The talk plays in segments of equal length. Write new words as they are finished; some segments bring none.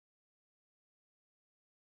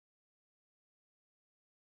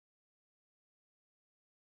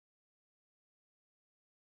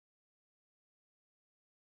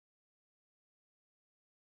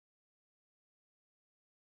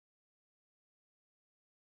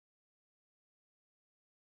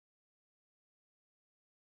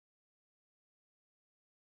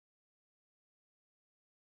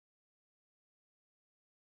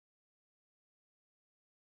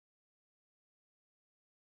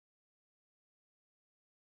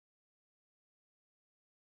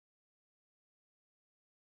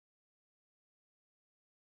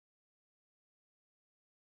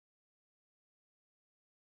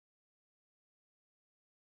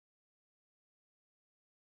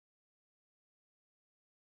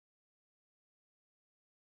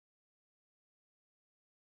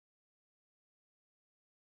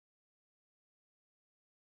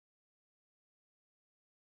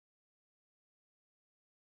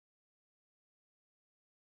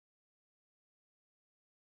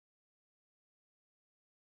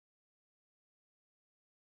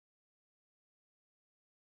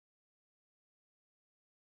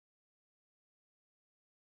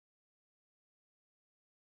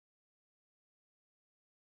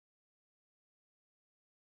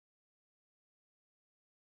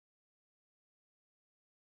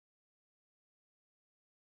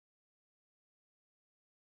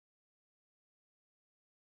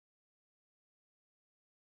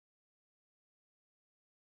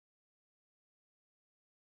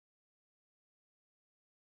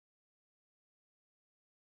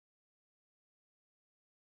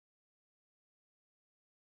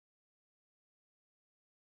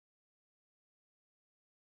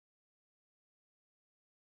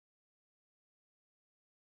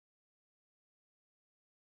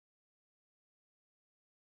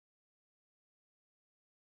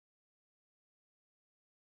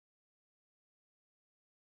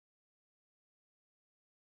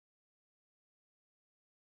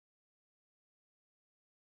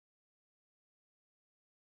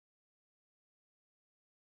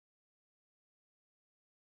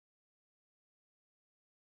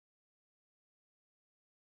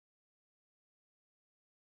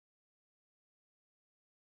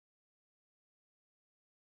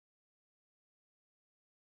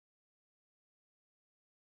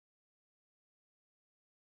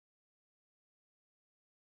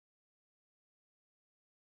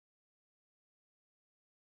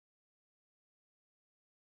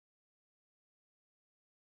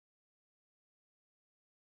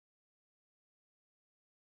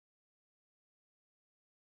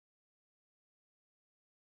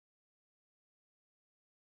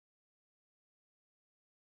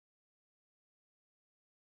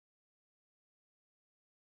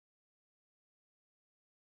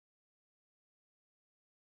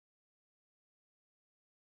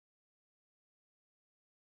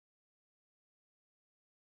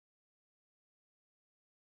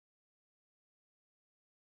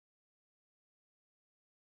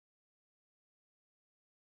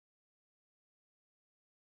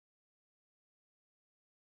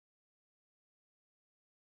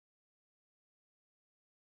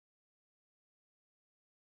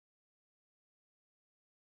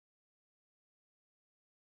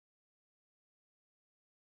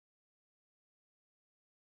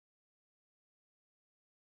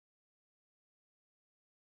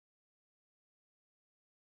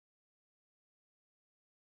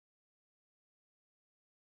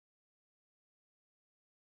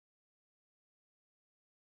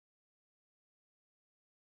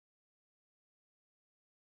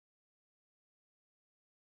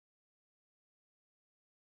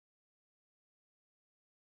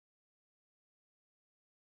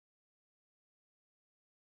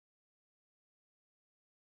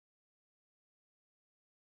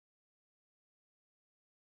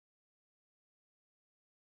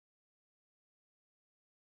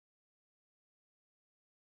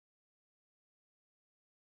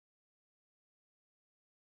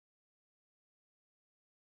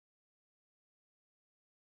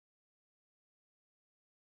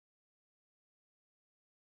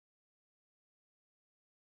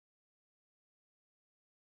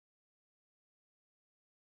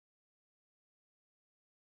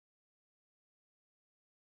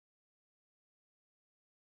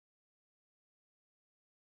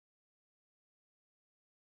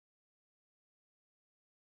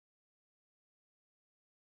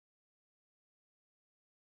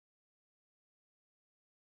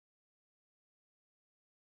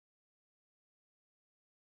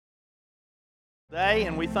Day,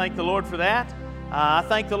 and we thank the Lord for that. I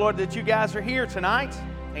thank the Lord that you guys are here tonight,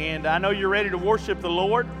 and I know you're ready to worship the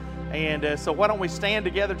Lord. And so why don't we stand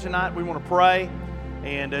together tonight? We want to pray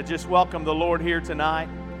and just welcome the Lord here tonight.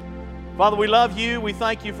 Father, we love you. We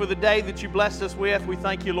thank you for the day that you blessed us with. We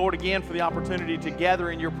thank you, Lord, again for the opportunity to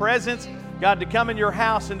gather in your presence. God, to come in your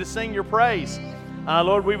house and to sing your praise.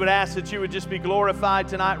 Lord, we would ask that you would just be glorified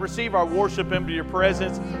tonight. Receive our worship into your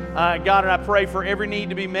presence. God, and I pray for every need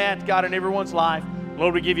to be met, God, in everyone's life.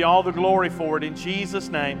 Lord, we give you all the glory for it. In Jesus'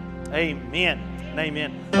 name, amen and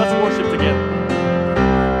amen. Let's worship together.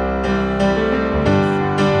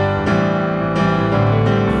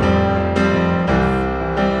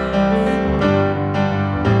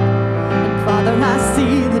 I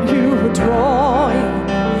see that you are drawing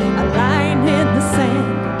a line in the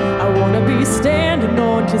sand. I want to be standing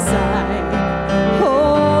on your side,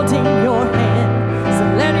 holding your hand. So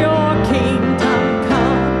let your kingdom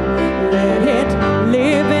come, let it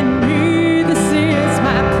live in me. This is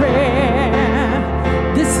my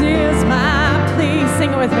prayer, this is my plea.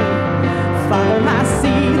 Sing it with me. Father, I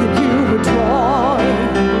see that you are drawing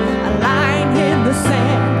a line in the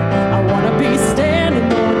sand. I want to be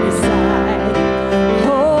standing on your side,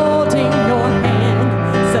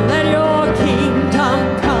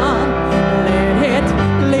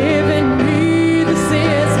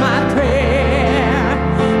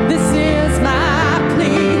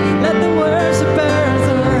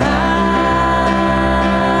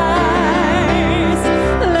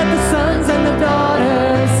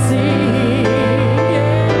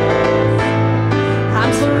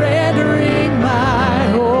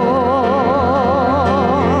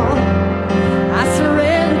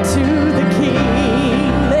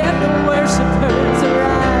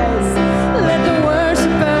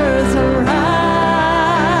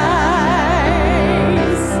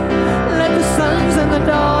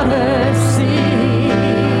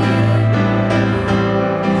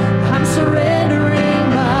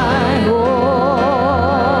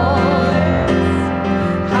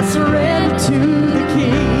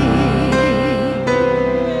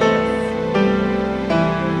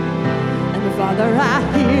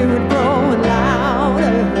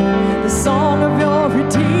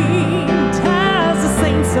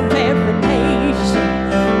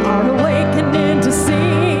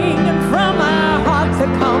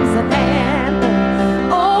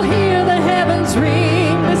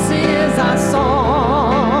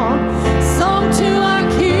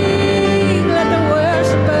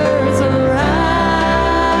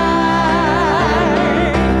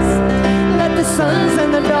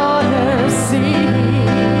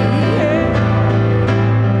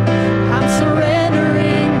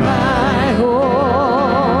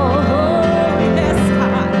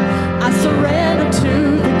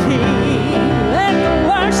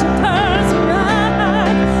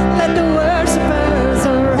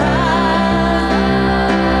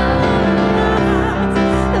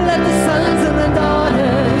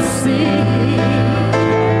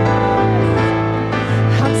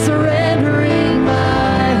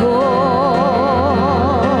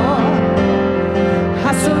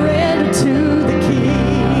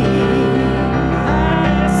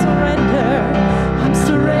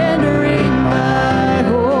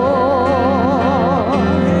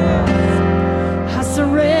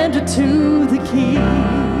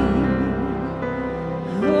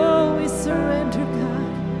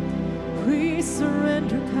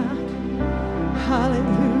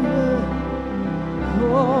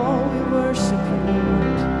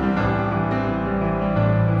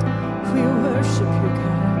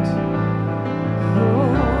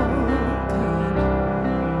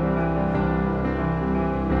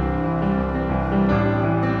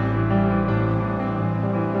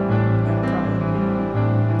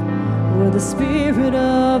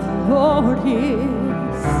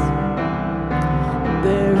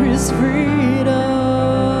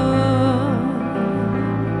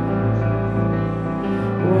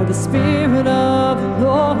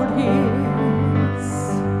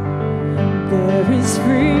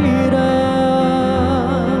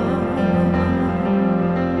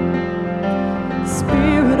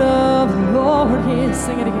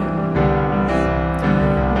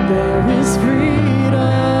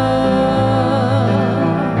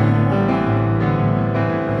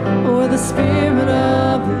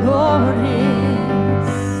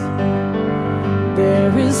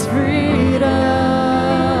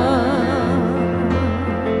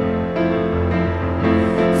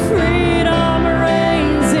 freedom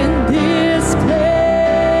reigns in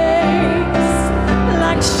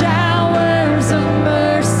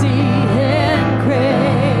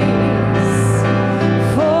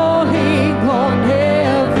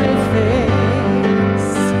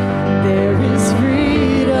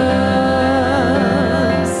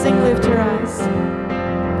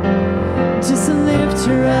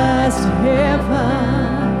rise to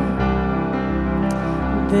heaven,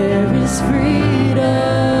 there is freedom.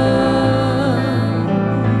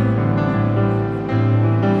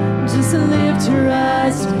 Just lift your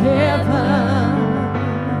eyes to heaven,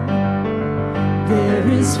 there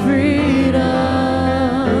is freedom.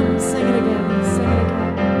 Sing it again, sing it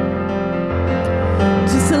again.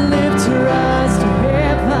 Just lift your eyes to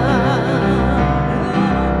heaven,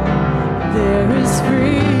 there is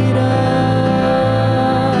freedom.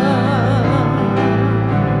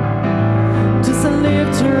 Just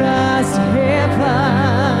lift your eyes to heaven,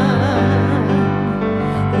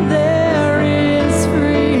 there is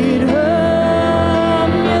freedom.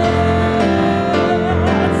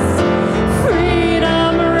 Yes,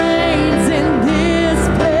 freedom reigns in this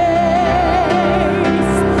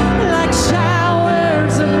place, like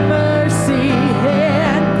showers of mercy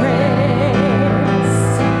and grace,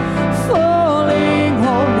 falling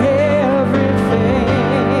on every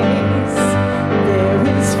face. There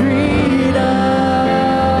is freedom.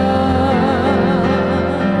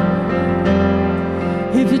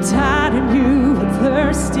 If you're tired and you are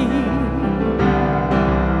thirsty,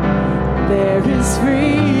 there is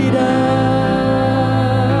freedom.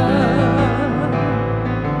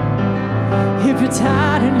 If you're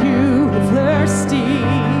tired and you are thirsty,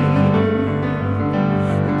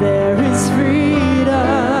 there is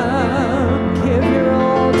freedom. Give your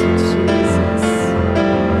all to Jesus.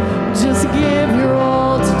 Just give your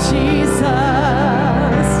all to Jesus.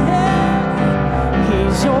 Yeah.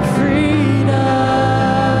 He's your freedom.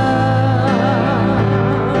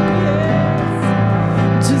 Yes.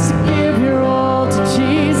 Just give your all to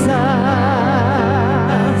Jesus.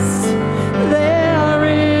 There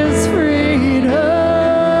is freedom.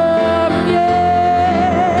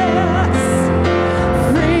 Yes.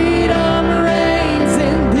 Freedom reigns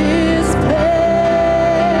in this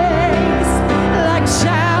place, like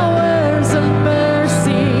showers of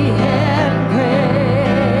mercy and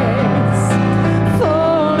grace,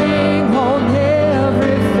 falling on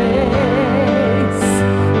every face.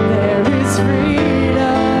 There is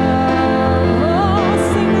freedom. Oh,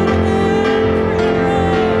 sing it again.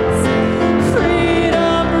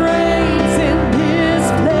 Freedom reigns in this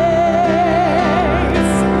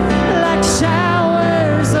place, like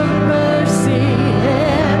showers of mercy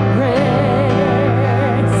and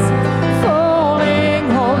grace, falling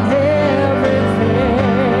on every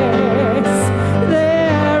face.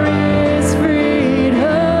 There is freedom.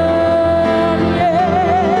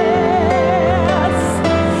 Yes.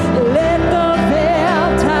 Let the veil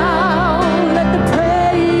down, let the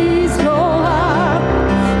praise go up.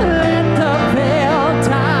 Let the veil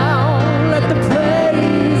down, let the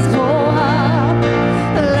praise go up.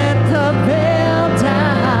 Let the veil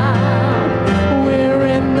down. We're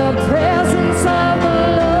in the presence of the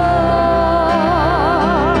Lord.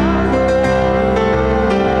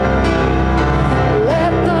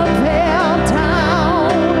 Let the veil down,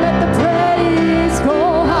 let the praise go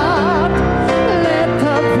up. Let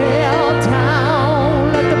the veil down,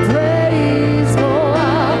 let the praise go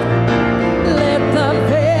up. Let the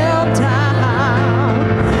veil down.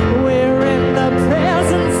 We're in the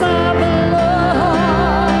presence of the Lord.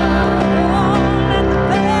 Let the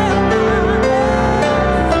veil down.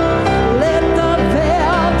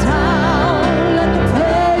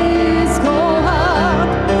 Let the veil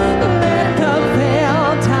down. Let the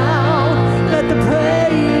praise go up.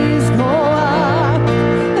 Let the veil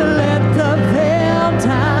down. Let the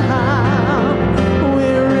praise go up.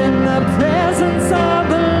 Let the veil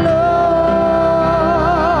down. We're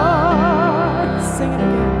in the presence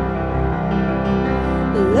of the Lord.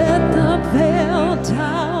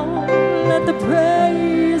 Sing it again.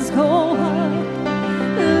 Let the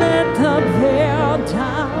veil down. Let the praise go up. Let the veil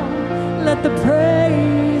down. Let the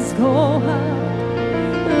praise go up.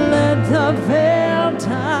 Let the veil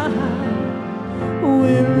down.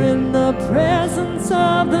 We're in the presence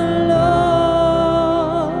of the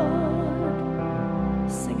Lord.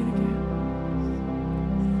 Sing it again.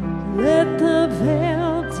 Let the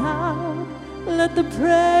veil down. Let the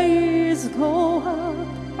praise go up.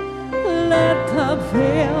 Let the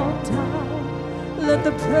veil down. Let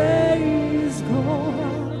the praise go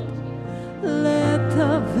up. Let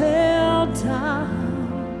the veil down.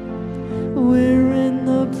 We're in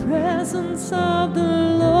the presence of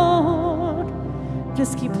the Lord.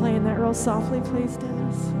 Just keep playing that real softly, please,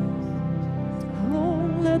 Dennis. Oh,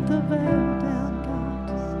 let the veil down, God.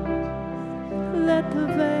 Let the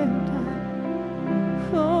veil down.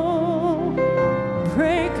 Oh,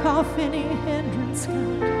 break off any hindrance,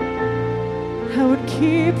 God, that would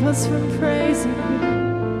keep us from praising you.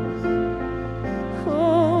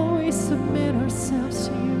 Oh, we submit ourselves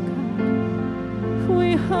to you, God.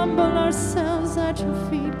 We humble ourselves at your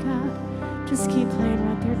feet, God. Just keep playing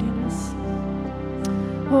right there, Dennis.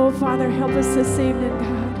 Oh, Father, help us this evening,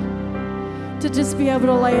 God, to just be able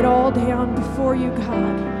to lay it all down before you,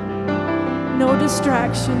 God. No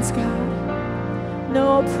distractions, God.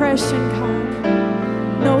 No oppression, God.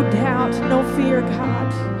 No doubt, no fear,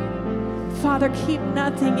 God. Father, keep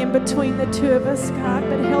nothing in between the two of us, God,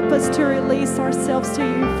 but help us to release ourselves to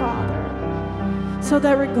you, Father, so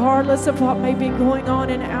that regardless of what may be going on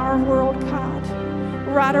in our world, God,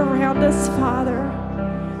 right around us, Father,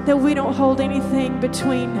 that we don't hold anything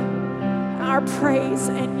between our praise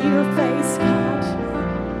and your face, God.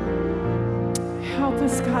 Help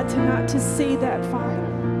us, God, tonight to see that, Father,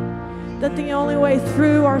 that the only way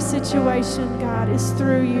through our situation, God, is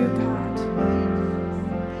through you, God.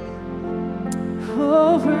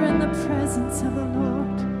 Oh, we're in the presence of the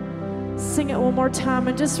Lord. Sing it one more time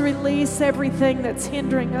and just release everything that's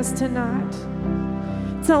hindering us tonight.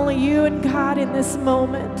 It's only you and God in this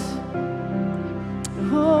moment.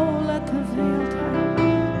 Oh, let the veil down.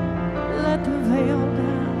 Let the veil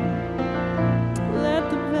down. Let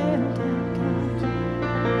the veil down, God.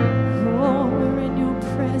 Oh, we're in your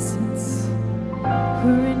presence.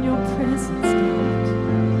 We're in your presence, God.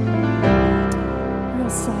 Real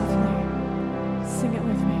softly. Sing it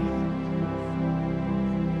with me.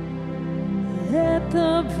 Let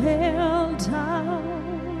the veil down.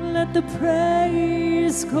 Let the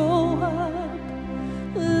praise go up.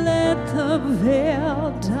 Let the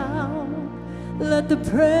veil down. Let the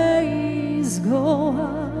praise go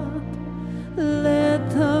up. Let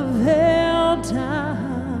the veil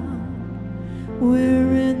down.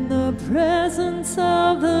 We're in the presence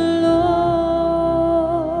of the Lord.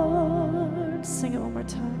 Sing it one more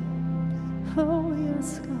time. Oh,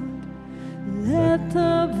 yes, God. Let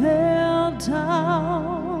the veil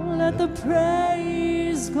down. Let the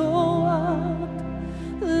praise go up.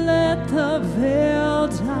 Let the veil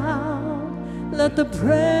down. Let the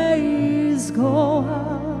praise go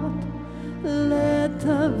up. Let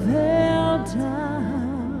the veil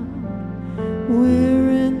down. We're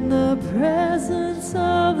in the presence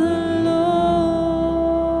of the Lord.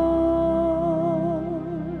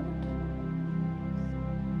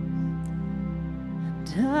 And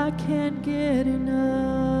I can't get enough.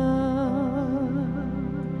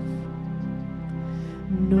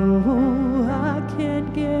 No, I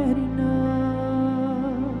can't get enough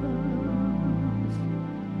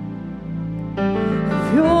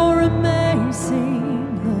of your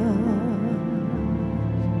amazing love.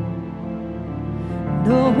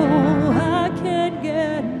 No, I can't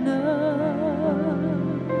get enough,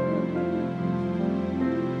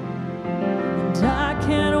 and I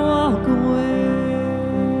can't walk away.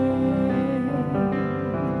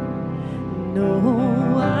 No,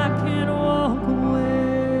 I can't walk away,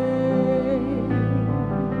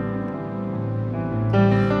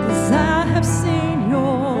 'cause I have seen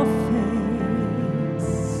your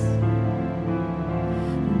face.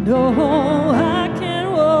 No, I can't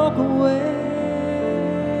walk away,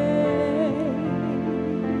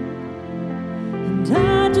 and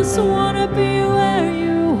I just want to be where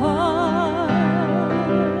you are,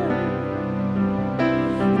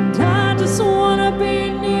 and I just want to be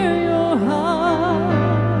near your heart,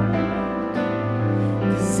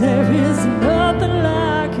 'cause there is nothing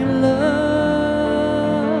like your love.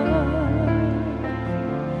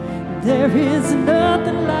 There is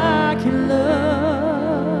nothing like your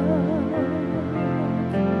love,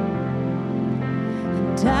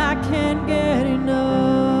 and I can't get enough.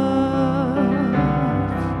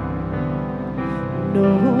 No,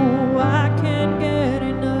 I can't get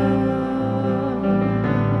enough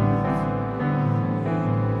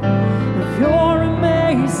of your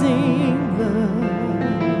amazing love.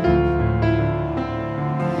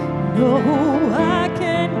 No, I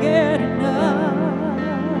can't get enough.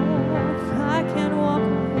 I can't walk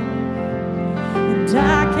away, and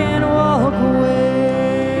I can't walk away.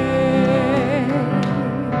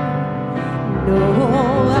 No,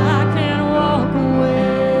 I can't walk away,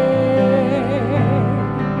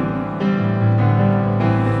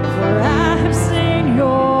 for I have seen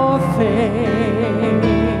your face.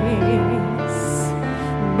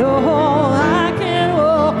 No, I can't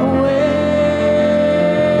walk away,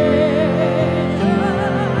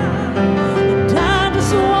 and I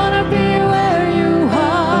just want to be where you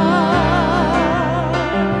are,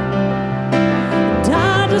 and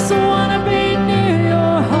I just want to be near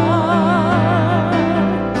your heart,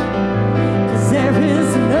 'cause there is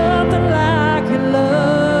nothing like your love.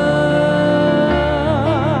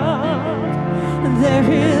 There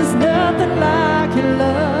is nothing like your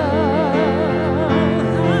love.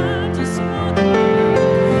 I just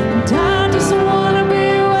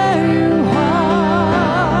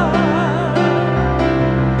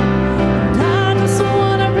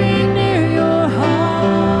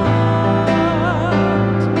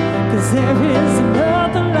there is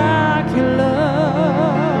nothing like your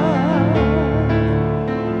love.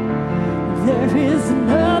 There is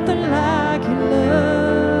nothing like your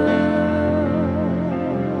love.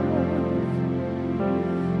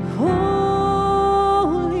 Holy,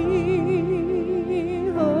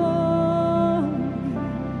 holy,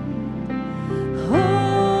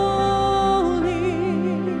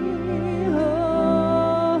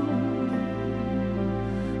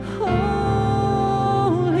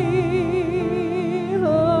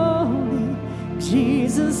 holy,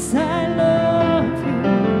 Jesus, I love you.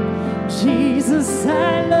 Jesus,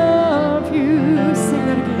 I love you. Sing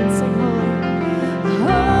that again. Sing holy.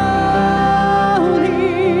 Holy,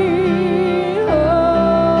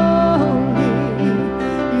 holy,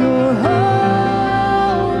 you're holy,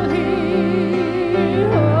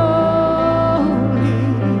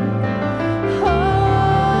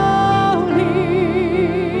 holy,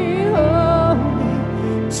 holy,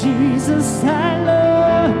 Jesus, I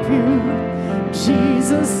love you.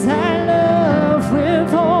 Jesus, I love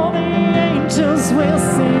with all the angels will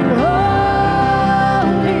sing. Holy,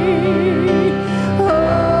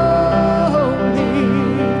 holy,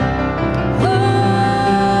 holy,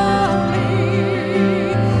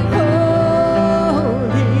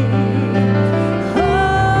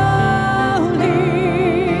 holy,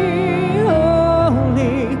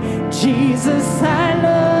 holy, Jesus, I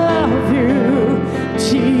love you.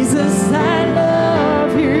 Jesus, I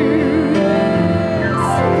love you.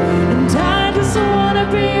 And I just want to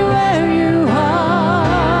be where you are.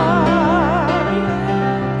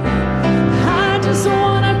 I just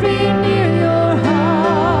want to be near your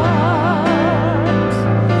heart.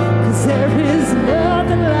 'Cause there is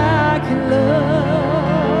nothing like your love.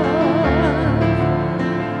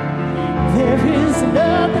 There is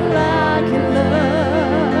nothing like your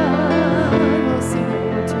love. We'll sing it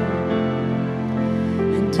one more time.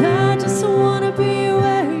 And I just want to be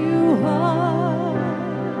where you are.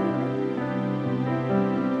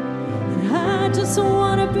 And I just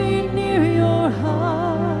want to be near your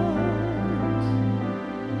heart.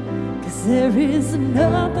 'Cause there is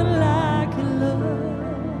nothing like your love.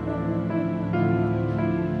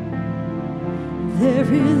 There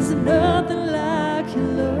is nothing like your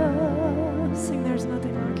love. Sing, there's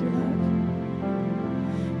nothing like your love.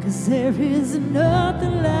 'Cause there is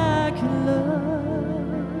nothing like your love.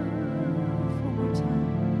 One more time.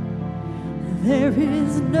 There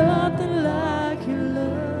is nothing like your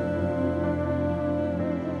love.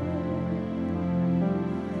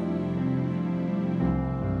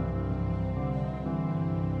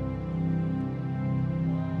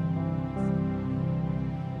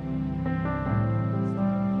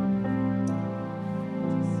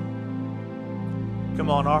 Come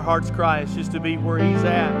on, our heart's cry is just to be where He's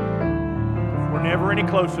at. We're never any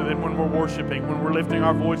closer than when we're worshiping, when we're lifting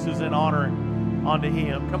our voices in honor unto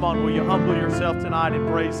Him. Come on, will you humble yourself tonight and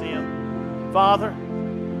praise Him? Father,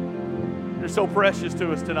 you're so precious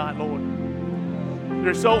to us tonight, Lord.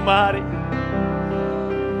 You're so mighty.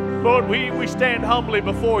 Lord, we stand humbly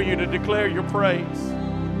before you to declare your praise.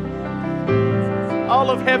 All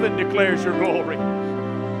of heaven declares your glory.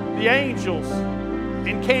 The angels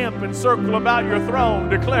encamp and circle about your throne,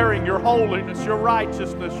 declaring your holiness, your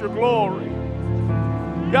righteousness, your glory.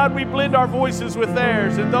 God, we blend our voices with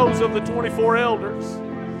theirs and those of the 24 elders.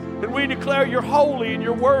 And we declare you're holy and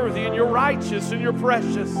you're worthy and you're righteous and you're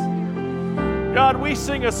precious. God, we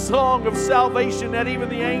sing a song of salvation that even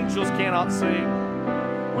the angels cannot sing.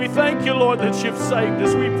 We thank you, Lord, that you've saved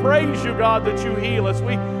us. We praise you, God, that you heal us.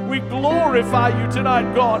 We glorify you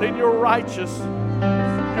tonight, God, in your righteous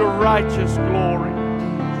glory.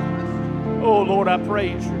 Oh, Lord, I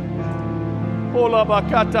praise you.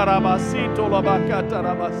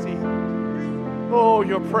 Oh,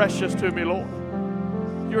 you're precious to me, Lord.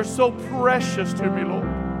 You're so precious to me, Lord.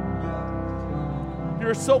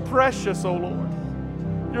 You're so precious, oh Lord.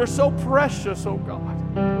 You're so precious, oh God.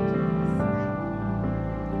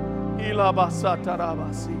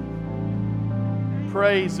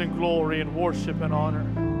 Praise and glory and worship and honor.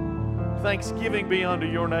 Thanksgiving be unto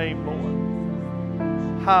your name, Lord.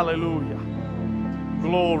 Hallelujah.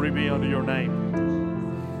 Glory be unto your name.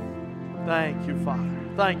 Thank you, Father.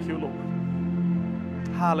 Thank you, Lord.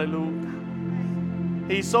 Hallelujah.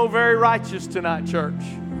 He's so very righteous tonight, church.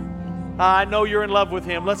 I know you're in love with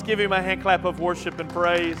Him. Let's give Him a hand clap of worship and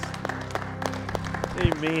praise.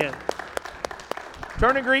 Amen.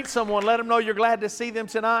 Turn and greet someone. Let them know you're glad to see them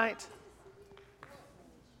tonight.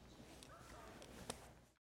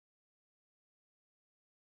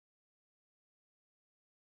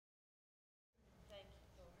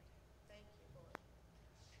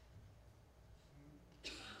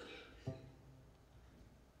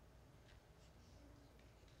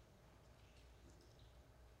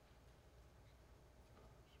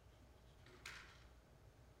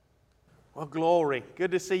 Well, glory. Good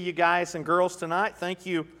to see you guys and girls tonight. Thank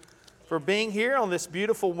you for being here on this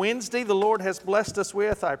beautiful Wednesday the Lord has blessed us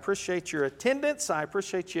with. I appreciate your attendance. I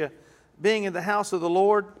appreciate you being in the house of the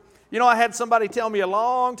Lord. You know, I had somebody tell me a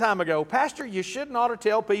long time ago, Pastor, you shouldn't ought to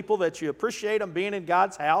tell people that you appreciate them being in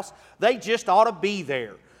God's house. They just ought to be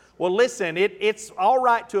there. Well, listen, it's all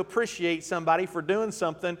right to appreciate somebody for doing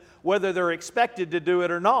something, whether they're expected to do it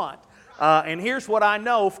or not. And here's what I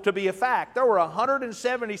know to be a fact. There were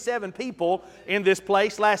 177 people in this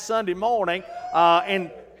place last Sunday morning,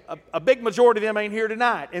 and a big majority of them ain't here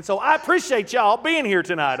tonight. And so I appreciate y'all being here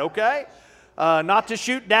tonight, okay? Not to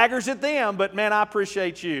shoot daggers at them, but man, I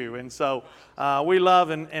appreciate you. And so we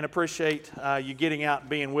love and appreciate you getting out and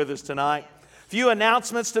being with us tonight. A few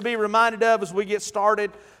announcements to be reminded of as we get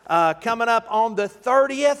started. Coming up on the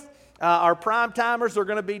 30th, our prime timers are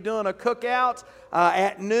going to be doing a cookout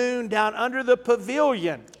at noon down under the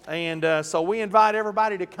pavilion. And so we invite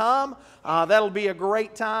everybody to come. That'll be a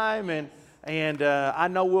great time. And I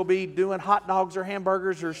know we'll be doing hot dogs or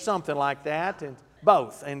hamburgers or something like that, and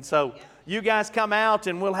both. And so you guys come out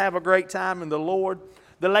and we'll have a great time in the Lord.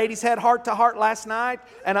 The ladies had heart-to-heart last night,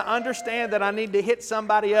 and I understand that I need to hit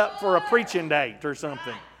somebody up for a preaching date or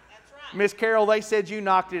something. Miss Carol, they said you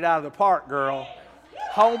knocked it out of the park, girl.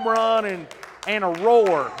 Home run and a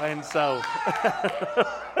roar. And so,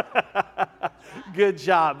 good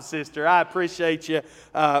job, sister. I appreciate you.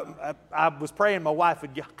 I was praying my wife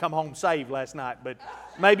would come home saved last night, but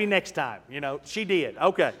maybe next time. You know, she did.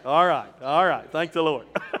 Okay. All right. Thank the Lord.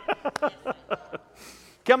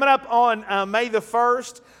 Coming up on May the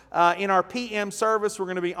 1st, in our PM service, we're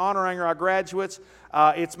going to be honoring our graduates.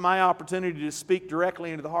 It's my opportunity to speak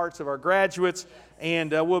directly into the hearts of our graduates,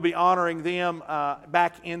 and we'll be honoring them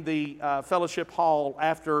back in the fellowship hall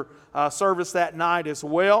after service that night as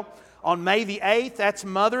well. On May the 8th, that's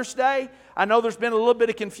Mother's Day. I know there's been a little bit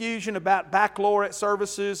of confusion about baccalaureate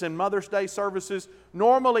services and Mother's Day services.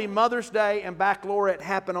 Normally, Mother's Day and baccalaureate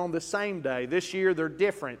happen on the same day. This year, they're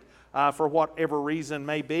different for whatever reason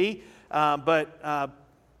may be. But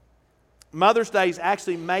Mother's Day is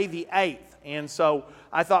actually May the 8th. And so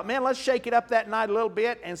I thought, man, let's shake it up that night a little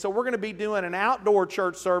bit. And so we're going to be doing an outdoor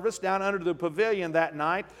church service down under the pavilion that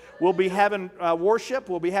night. We'll be having worship.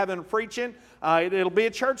 We'll be having preaching. It'll be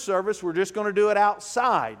a church service. We're just going to do it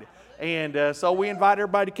outside. And so we invite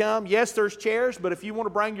everybody to come. Yes, there's chairs, but if you want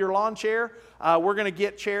to bring your lawn chair, we're going to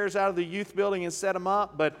get chairs out of the youth building and set them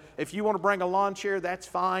up. But if you want to bring a lawn chair, that's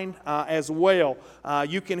fine as well.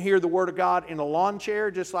 You can hear the Word of God in a lawn chair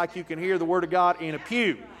just like you can hear the Word of God in a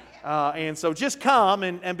pew. And so just come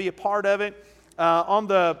and be a part of it. On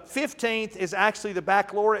the 15th is actually the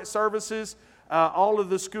baccalaureate services. All of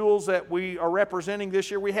the schools that we are representing this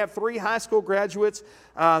year, we have 3 high school graduates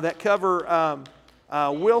that cover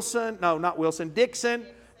Dixon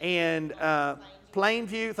and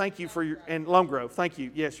Plainview. Thank you for and Lone Grove. Thank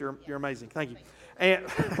you. Yes, you're amazing. Thank you. And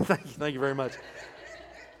thank you very much.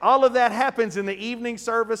 All of that happens in the evening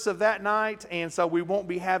service of that night, and so we won't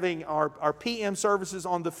be having our PM services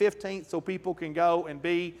on the 15th so people can go and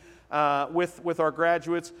be with our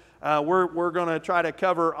graduates. We're going to try to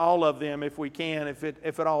cover all of them if we can,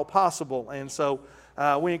 if at all possible. And so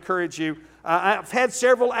we encourage you. I've had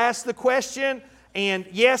several ask the question, and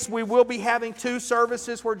yes, we will be having 2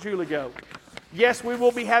 services. Where'd Julie go? Yes, we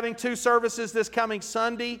will be having 2 services this coming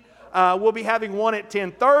Sunday. We'll be having one at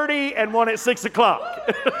 10:30 and one at 6 o'clock.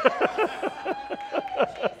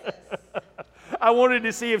 I wanted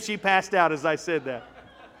to see if she passed out as I said that.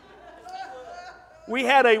 We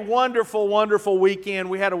had a wonderful, wonderful weekend.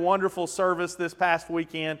 We had a wonderful service this past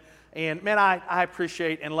weekend. And man, I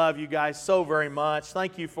appreciate and love you guys so very much.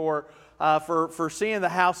 Thank you for seeing the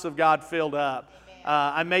house of God filled up.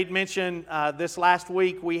 I made mention this last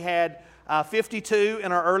week we had 52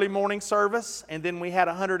 in our early morning service, and then we had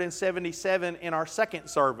 177 in our second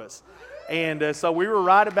service. And so we were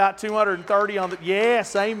right about 230 on the,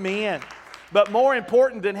 yes, amen. But more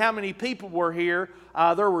important than how many people were here,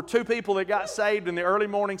 there were 2 people that got saved in the early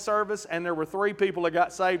morning service, and there were 3 people that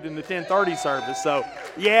got saved in the 10:30 service. So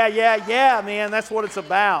yeah, man, that's what it's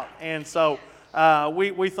about. And so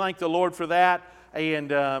we thank the Lord for that.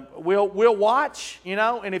 And we'll watch, you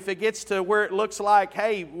know, and if it gets to where it looks like,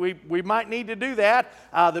 hey, we might need to do that,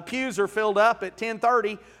 the pews are filled up at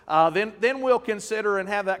 10:30, then we'll consider and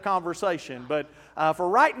have that conversation. But for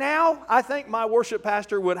right now, I think my worship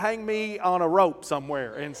pastor would hang me on a rope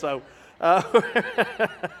somewhere. And so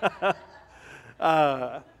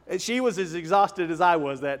she was as exhausted as I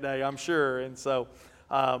was that day, I'm sure. And so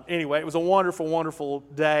anyway, it was a wonderful, wonderful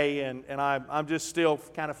day, and I'm just still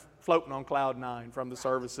kind of floating on cloud 9 from the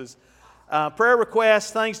services. Prayer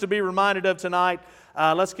requests, things to be reminded of tonight.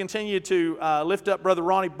 let's continue to lift up Brother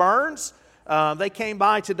Ronnie Burns. They came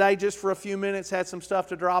by today just for a few minutes, had some stuff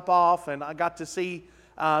to drop off, and I got to see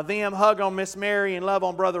them hug on Miss Mary and love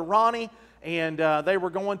on Brother Ronnie. And they were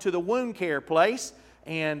going to the wound care place,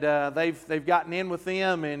 and they've gotten in with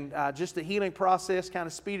them, and just the healing process kind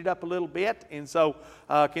of speeded up a little bit. And so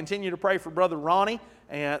continue to pray for Brother Ronnie,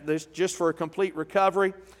 and just for a complete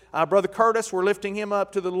recovery. Brother Curtis, we're lifting him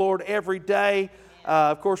up to the Lord every day.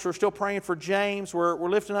 Of course, we're still praying for James. We're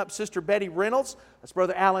lifting up Sister Betty Reynolds. That's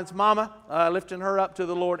Brother Allen's mama, lifting her up to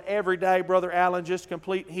the Lord every day. Brother Allen, just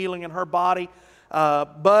complete healing in her body.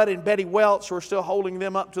 Bud and Betty Welch, we're still holding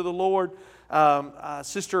them up to the Lord.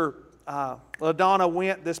 Sister LaDonna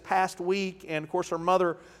went this past week, and of course her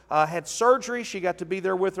mother had surgery. She got to be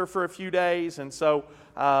there with her for a few days, and so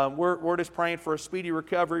we're just praying for a speedy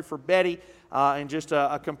recovery for Betty and just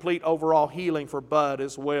a complete overall healing for Bud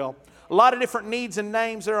as well. A lot of different needs and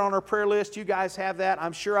names there on our prayer list. You guys have that.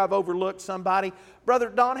 I'm sure I've overlooked somebody. Brother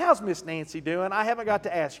Don, how's Miss Nancy doing? I haven't got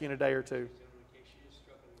to ask you in a day or two.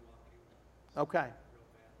 Okay.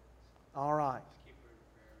 All right.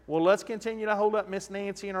 Well, let's continue to hold up Miss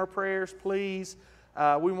Nancy in our prayers, please.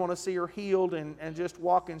 We want to see her healed and just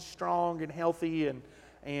walking strong and healthy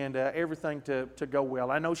and everything to go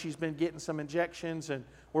well. I know she's been getting some injections, and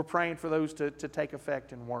we're praying for those to take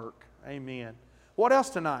effect and work. Amen. What else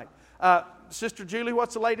tonight? Sister Julie,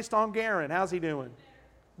 what's the latest on Garen? How's he doing?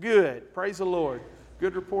 Good. Praise the Lord.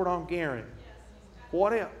 Good report on Garen.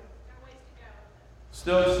 What else?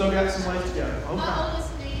 Still got some ways to go. Okay. My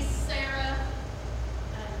oldest niece, Sarah,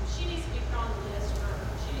 she needs to be put on the list for.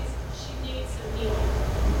 She needs some healing.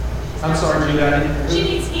 I'm sorry, Julie. She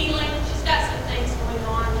needs healing. She's got some things going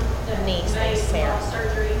on. The niece, Sarah.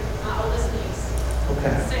 Surgery. My oldest niece.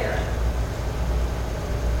 Okay. Sarah.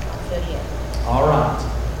 Good hit. All right.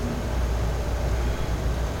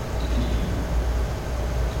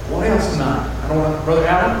 What else tonight? I don't want Brother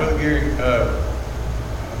Allen. Brother Gary,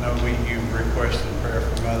 I know you've requested prayer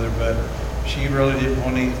for Mother, but she really didn't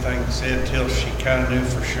want anything said till she kind of knew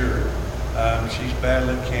for sure. She's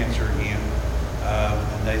battling cancer again,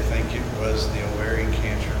 and they think it was the ovarian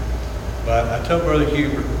cancer. But I told Brother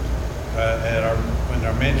Hubert when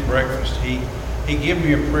our men's breakfast, he gave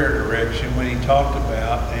me a prayer direction when he talked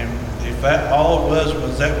about, and if that all it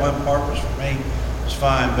was that one purpose for me, it's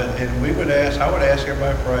fine. I would ask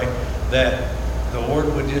everybody to pray that the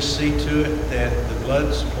Lord would just see to it that the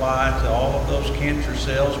blood supply to all of those cancer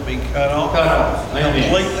cells be cut off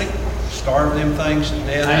completely, starve them things to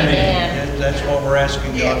death. Amen. That's what we're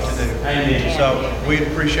asking God to do. Amen. So we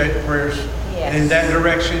appreciate the prayers in that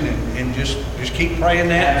direction, and just keep praying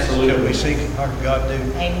that until we see our God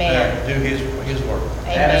do His work.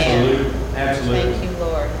 Amen. Absolutely. Thank you,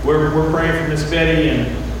 Lord. We're praying for Miss Betty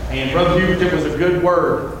and Brother Hubert. It was a good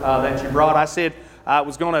word that you brought. I said I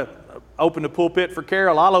was going to open the pulpit for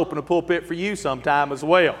Carol. I'll open the pulpit for you sometime as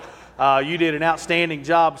well. You did an outstanding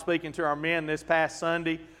job speaking to our men this past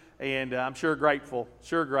Sunday, and I'm sure grateful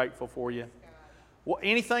for you. Well,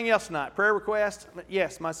 anything else tonight? Prayer request?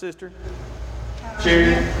 Yes, my sister.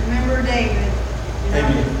 Sherry. Remember David.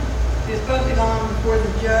 He was supposed to go on before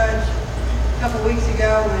the judge a couple weeks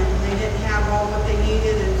ago, and they didn't have all what they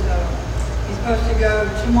needed, and so he's supposed to go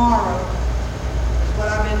tomorrow. Is what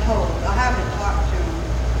I've been told. I haven't talked to him,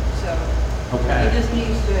 so he just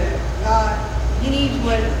needs to. He needs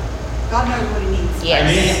what God knows what he needs. Yes.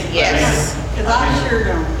 Amen. Yes. Because I sure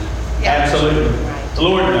don't. Absolutely. Right. The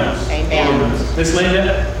Lord knows. Amen. The Lord knows. Miss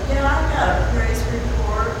Linda. Yeah, I got a praise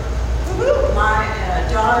report. My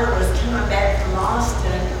daughter was coming back from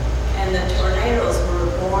Austin, and the tornadoes were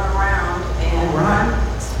going around, and one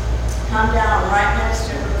come down right next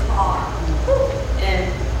to her car. And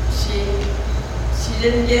she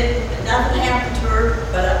didn't get, nothing happened to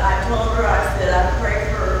her, but I told her, I said, I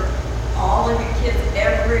pray for all of you kids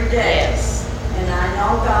every day. Yes. And I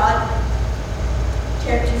know God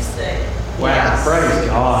kept you safe. Wow, Yes. praise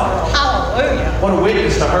God. Hallelujah. What a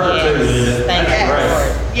witness to her Yes. too, Linda. Thank That's you, great. Lord.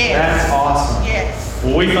 Yes. That's awesome. Yes.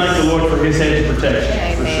 Well, we thank the Lord for His hedge of protection,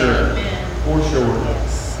 for Amen. sure. Amen. For sure.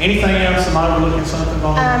 Yes. Anything else? Am I overlooking something,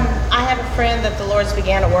 Vaughn? I have a friend that the Lord's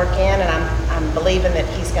began to work in, and I'm believing that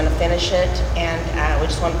He's going to finish it. And we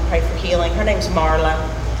just want to pray for healing. Her name's Marla.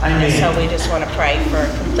 Amen. And so we just want to pray for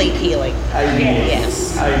complete healing. Amen.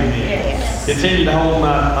 Yes. Amen. Yes. Continue to hold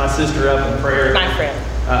my sister up in prayer. My friend.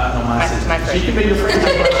 No, my sister. my friend. She can be your friend.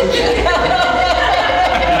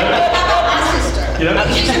 You know? Oh,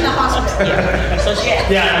 she's in the hospital. Yeah. So she.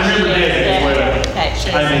 Yeah, I remember that as well. Okay. She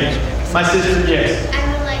Amen. My sister, yes. I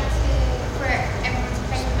would like for everyone to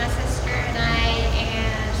pray for my sister and I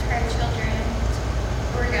and for our children.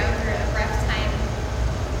 We're going through a rough time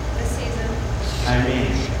this season. Amen.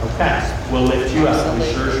 will lift you up. We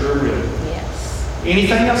sure will. Yes.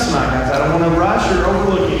 Anything else tonight, guys? I don't want to rush or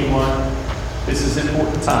overlook anyone. This is an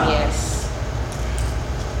important time. Yes.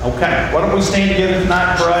 Okay, why don't we stand together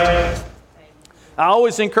tonight and pray? I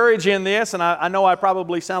always encourage you in this, and I know I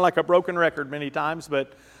probably sound like a broken record many times,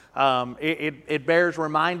 but it bears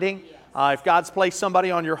reminding. If God's placed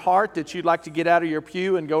somebody on your heart that you'd like to get out of your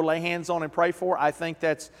pew and go lay hands on and pray for, I think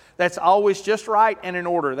that's always just right and in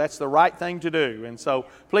order. That's the right thing to do. And so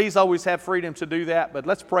please always have freedom to do that. But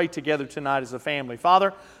let's pray together tonight as a family.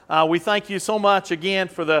 Father, we thank you so much again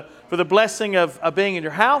for the blessing of being in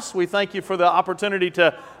your house. We thank you for the opportunity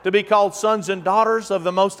to be called sons and daughters of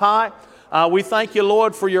the Most High. We thank you,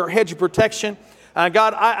 Lord, for your hedge of protection.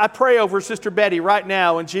 God, I pray over Sister Betty right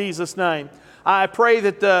now in Jesus' name. I pray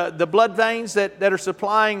that the blood veins that are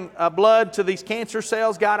supplying blood to these cancer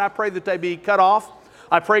cells, God, I pray that they be cut off.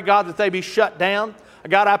 I pray, God, that they be shut down.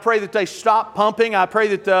 God, I pray that they stop pumping. I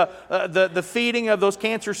pray that the feeding of those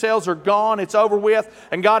cancer cells are gone. It's over with.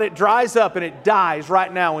 And God, it dries up and it dies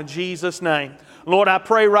right now in Jesus' name. Lord, I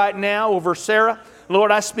pray right now over Sarah. Lord,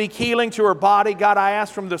 I speak healing to her body. God, I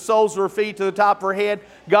ask from the soles of her feet to the top of her head.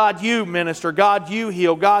 God, you minister. God, you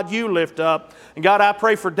heal. God, you lift up. And God, I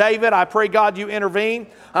pray for David. I pray, God, you intervene.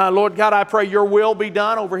 Lord God, I pray your will be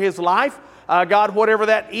done over his life. God, whatever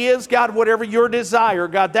that is, God, whatever your desire,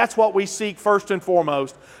 God, that's what we seek first and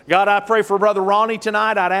foremost. God, I pray for Brother Ronnie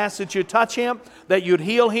tonight. I'd ask that you touch him, that you'd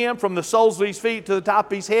heal him from the soles of his feet to the top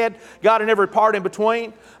of his head, God, and every part in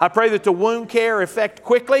between. I pray that the wound care effect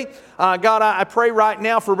quickly. God, I pray right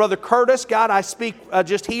now for Brother Curtis. God, I speak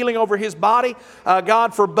just healing over his body.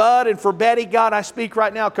 God, for Bud and for Betty, God, I speak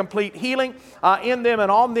right now complete healing in them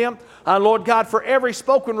and on them. Lord God, for every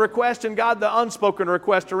spoken request and God, the unspoken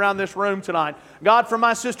request around this room tonight. God, for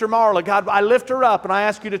my sister Marla, God, I lift her up and I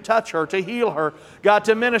ask you to touch her, to heal her, God,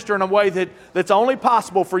 to minister in a way that's only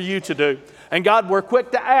possible for you to do. And God, we're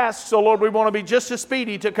quick to ask, so Lord, we want to be just as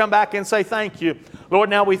speedy to come back and say thank you. Lord,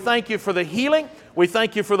 now we thank you for the healing. We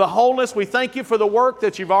thank you for the wholeness. We thank you for the work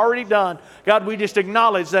that you've already done. God, we just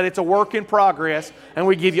acknowledge that it's a work in progress, and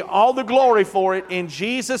we give you all the glory for it. In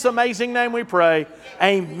Jesus' amazing name we pray.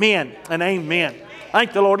 Amen and amen.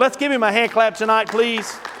 Thank the Lord. Let's give him a hand clap tonight,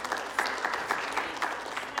 please.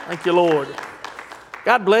 Thank you, Lord.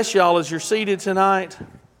 God bless y'all as you're seated tonight.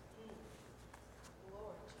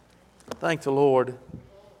 Thank the Lord.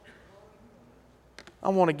 I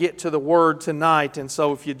want to get to the Word tonight, and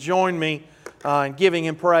so if you join me in giving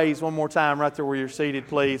Him praise one more time right there where you're seated,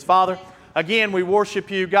 please. Father, again, we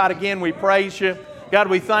worship you. God, again, we praise you. God,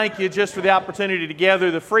 we thank you just for the opportunity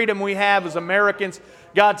together, the freedom we have as Americans,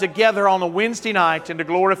 God, together on a Wednesday night and to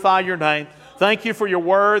glorify your name. Thank you for your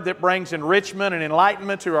word that brings enrichment and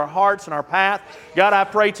enlightenment to our hearts and our path. God, I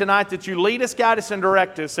pray tonight that you lead us, guide us, and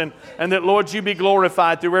direct us, and that, Lord, you be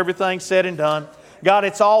glorified through everything said and done. God,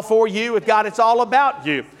 it's all for you. God, it's all about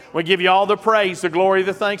you. We give you all the praise, the glory,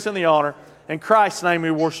 the thanks, and the honor. In Christ's name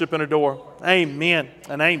we worship and adore. Amen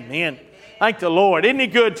and amen. Thank the Lord. Isn't He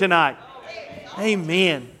good tonight?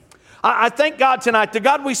 Amen. I thank God tonight. The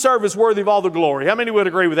God we serve is worthy of all the glory. How many would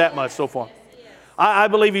agree with that much so far? I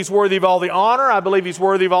believe He's worthy of all the honor. I believe He's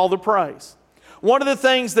worthy of all the praise. One of the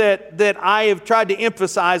things that I have tried to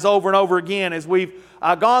emphasize over and over again as we've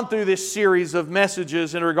gone through this series of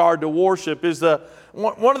messages in regard to worship is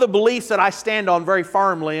one of the beliefs that I stand on very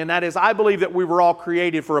firmly, and that is I believe that we were all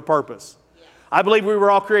created for a purpose. I believe we were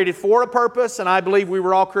all created for a purpose, and I believe we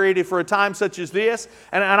were all created for a time such as this.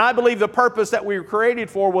 And I believe the purpose that we were created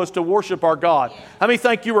for was to worship our God. How many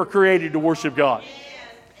think you were created to worship God?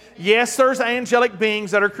 Yes, there's angelic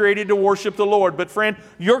beings that are created to worship the Lord, but friend,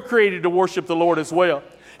 you're created to worship the Lord as well.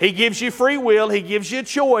 He gives you free will. He gives you a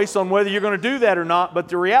choice on whether you're going to do that or not, but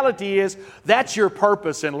the reality is that's your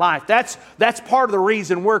purpose in life. That's part of the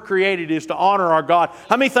reason we're created is to honor our God.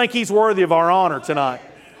 How many think He's worthy of our honor tonight?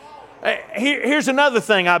 Here's another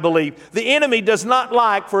thing I believe. The enemy does not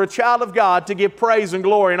like for a child of God to give praise and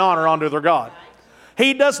glory and honor unto their God.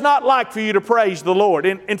 He does not like for you to praise the Lord.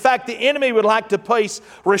 In fact, the enemy would like to place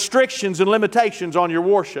restrictions and limitations on your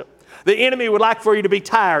worship. The enemy would like for you to be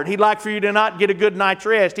tired. He'd like for you to not get a good night's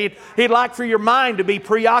rest. He'd like for your mind to be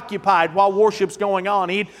preoccupied while worship's going on.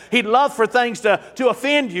 He'd love for things to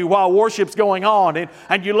offend you while worship's going on.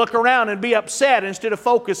 And you look around and be upset instead of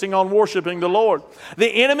focusing on worshiping the Lord. The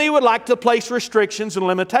enemy would like to place restrictions and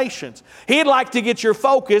limitations. He'd like to get your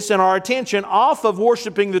focus and our attention off of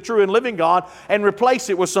worshiping the true and living God and replace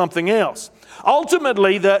it with something else.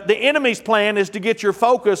 Ultimately, the enemy's plan is to get your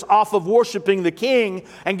focus off of worshiping the King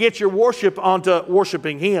and get your worship onto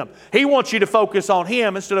worshiping Him. He wants you to focus on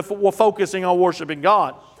Him instead of focusing on worshiping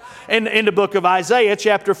God. In the book of Isaiah,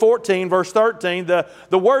 chapter 14, verse 13, the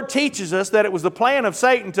Word teaches us that it was the plan of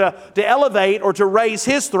Satan to elevate or to raise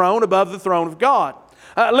his throne above the throne of God.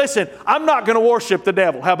 Listen, I'm not going to worship the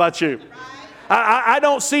devil. How about you? I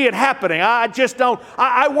don't see it happening. I just don't.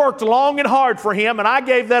 I worked long and hard for him, and I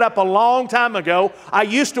gave that up a long time ago. I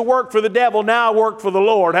used to work for the devil. Now I work for the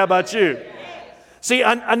Lord. How about you? See,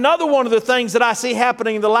 another one of the things that I see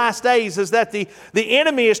happening in the last days is that the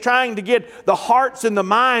enemy is trying to get the hearts and the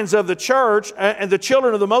minds of the church and the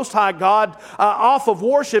children of the Most High God off of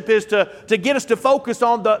worship, is to get us to focus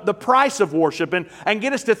on the price of worship and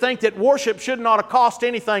get us to think that worship should not cost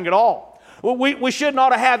anything at all. We should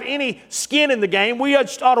not have any skin in the game. We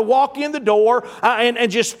just ought to walk in the door and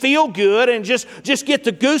just feel good and just get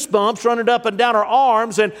the goosebumps running up and down our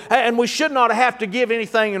arms, and we should not have to give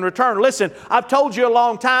anything in return. Listen, I've told you a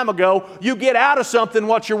long time ago, you get out of something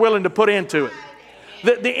what you're willing to put into it.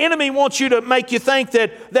 The enemy wants you to make you think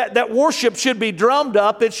that worship should be drummed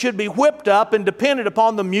up, it should be whipped up and dependent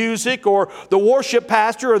upon the music or the worship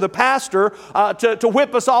pastor or the pastor to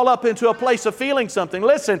whip us all up into a place of feeling something.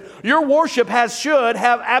 Listen, your worship should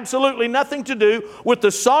have absolutely nothing to do with the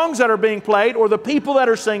songs that are being played or the people that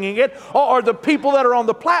are singing it or the people that are on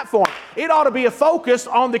the platform. It ought to be a focus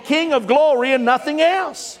on the King of Glory and nothing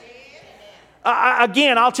else.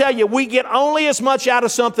 Again, I'll tell you, we get only as much out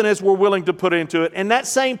of something as we're willing to put into it. And that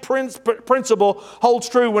same principle holds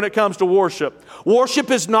true when it comes to worship.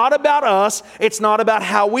 Worship is not about us. It's not about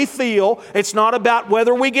how we feel. It's not about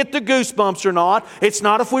whether we get the goosebumps or not. It's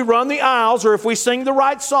not if we run the aisles or if we sing the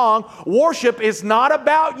right song. Worship is not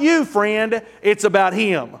about you, friend. It's about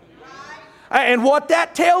Him. And what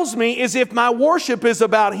that tells me is if my worship is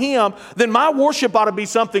about Him, then my worship ought to be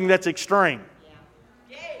something that's extreme.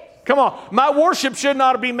 Come on, my worship should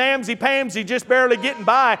not be mamsy-pamsy, just barely getting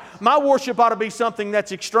by. My worship ought to be something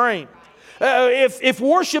that's extreme. If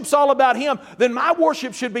worship's all about Him, then my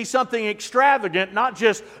worship should be something extravagant, not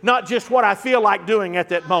just what I feel like doing at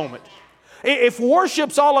that moment. If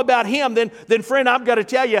worship's all about Him, then friend, I've got to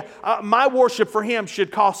tell you, my worship for Him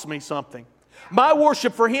should cost me something. My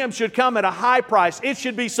worship for Him should come at a high price. It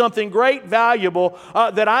should be something great, valuable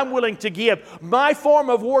that I'm willing to give. My form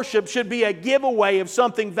of worship should be a giveaway of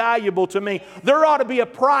something valuable to me. There ought to be a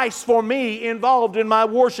price for me involved in my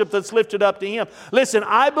worship that's lifted up to Him. Listen,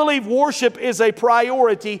 I believe worship is a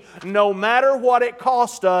priority no matter what it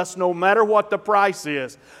costs us, no matter what the price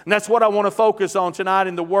is. And that's what I want to focus on tonight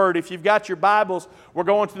in the Word. If you've got your Bibles, we're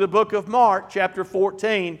going to the book of Mark, chapter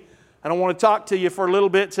 14. And I want to talk to you for a little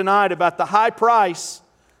bit tonight about the high price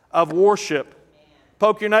of worship.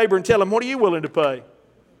 Poke your neighbor and tell him, what are you willing to pay?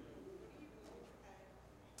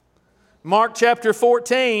 Mark chapter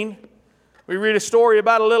 14, we read a story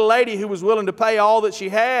about a little lady who was willing to pay all that she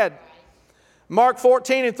had. Mark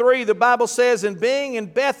 14:3, the Bible says, and being in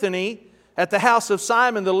Bethany at the house of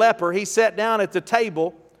Simon the leper, he sat down at the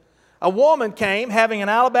table. A woman came having an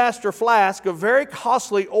alabaster flask of very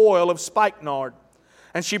costly oil of spikenard.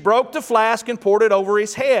 And she broke the flask and poured it over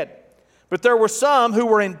his head. But there were some who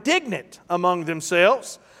were indignant among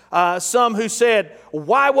themselves. Some who said,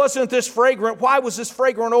 why was this fragrant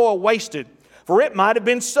oil wasted? For it might have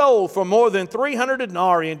been sold for more than 300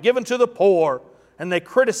 denarii and given to the poor. And they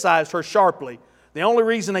criticized her sharply. The only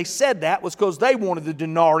reason they said that was because they wanted the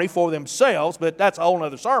denarii for themselves, but that's a whole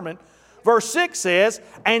other sermon. Verse 6 says,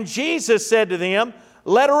 and Jesus said to them,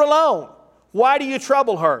 let her alone. Why do you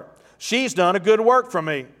trouble her? She's done a good work for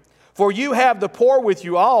me. For you have the poor with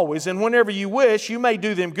you always, and whenever you wish, you may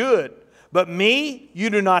do them good. But me you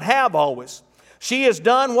do not have always. She has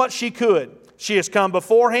done what she could. She has come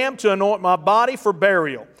beforehand to anoint my body for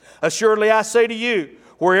burial. Assuredly I say to you,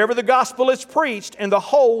 wherever the gospel is preached in the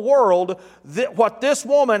whole world, what this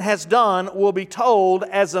woman has done will be told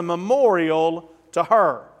as a memorial to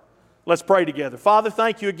her. Let's pray together. Father,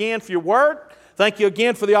 thank you again for your word. Thank you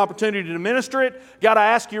again for the opportunity to minister it. God, I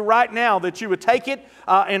ask you right now that you would take it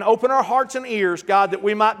and open our hearts and ears, God, that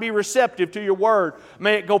we might be receptive to your word.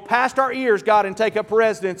 May it go past our ears, God, and take up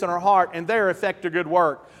residence in our heart and there effect a good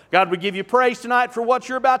work. God, we give you praise tonight for what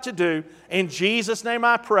you're about to do. In Jesus' name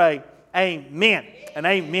I pray. Amen and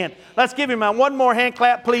amen. Let's give him one more hand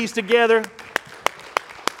clap, please, together.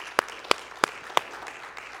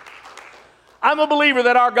 I'm a believer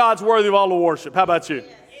that our God's worthy of all the worship. How about you?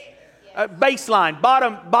 Baseline,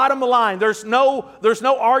 bottom line. There's no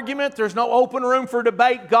argument. There's no open room for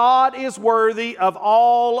debate. God is worthy of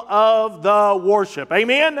all of the worship.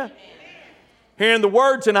 Amen? Amen. Here in the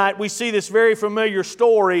Word tonight, we see this very familiar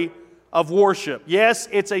story of worship. Yes,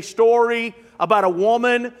 it's a story about a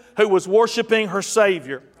woman who was worshiping her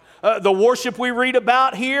Savior. The worship we read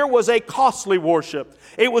about here was a costly worship.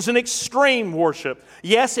 It was an extreme worship.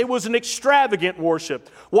 Yes, it was an extravagant worship.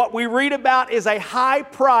 What we read about is a high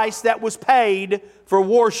price that was paid for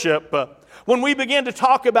worship. When we begin to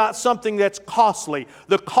talk about something that's costly,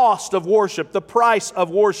 the cost of worship, the price of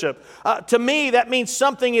worship, to me that means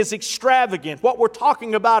something is extravagant. What we're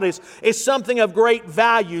talking about is something of great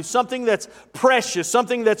value, something that's precious,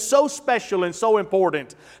 something that's so special and so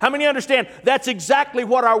important. How many understand that's exactly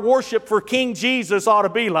what our worship for King Jesus ought to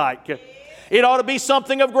be like? It ought to be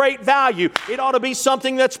something of great value. It ought to be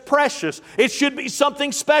something that's precious. It should be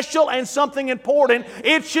something special and something important.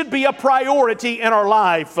 It should be a priority in our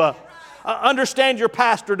life. Understand your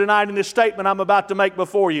pastor tonight in this statement I'm about to make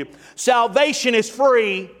before you. Salvation is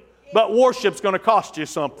free, but worship's going to cost you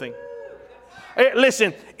something.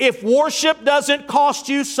 Listen, if worship doesn't cost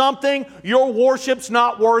you something, your worship's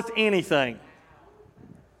not worth anything.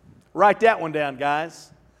 Write that one down,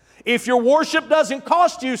 guys. If your worship doesn't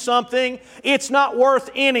cost you something, it's not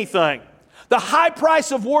worth anything. The high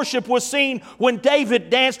price of worship was seen when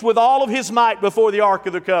David danced with all of his might before the Ark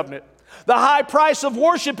of the Covenant. The high price of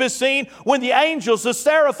worship is seen when the angels, the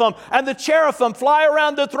seraphim, and the cherubim fly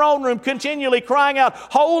around the throne room continually crying out,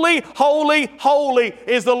 "Holy, holy, holy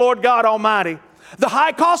is the Lord God Almighty." The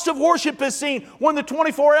high cost of worship is seen when the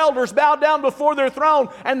 24 elders bow down before their throne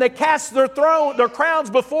and they cast their crowns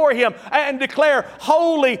before Him and declare,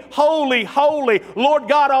 "Holy, holy, holy, Lord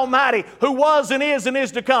God Almighty, who was and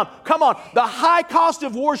is to come." Come on, the high cost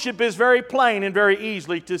of worship is very plain and very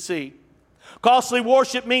easily to see. Costly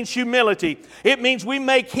worship means humility. It means we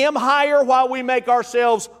make Him higher while we make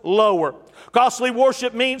ourselves lower. Costly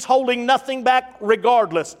worship means holding nothing back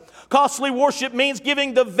regardless. Costly worship means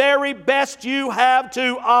giving the very best you have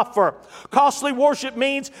to offer. Costly worship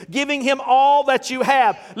means giving Him all that you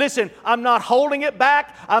have. Listen, I'm not holding it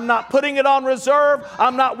back. I'm not putting it on reserve.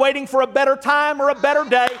 I'm not waiting for a better time or a better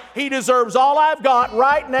day. He deserves all I've got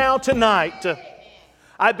right now tonight.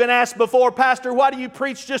 I've been asked before, "Pastor, why do you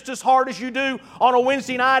preach just as hard as you do on a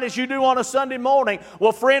Wednesday night as you do on a Sunday morning?"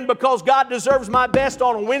 Well, friend, because God deserves my best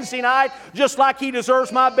on a Wednesday night just like He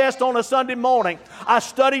deserves my best on a Sunday morning. I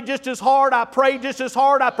study just as hard, I pray just as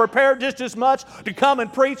hard, I prepare just as much to come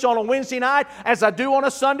and preach on a Wednesday night as I do on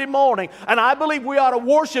a Sunday morning. And I believe we ought to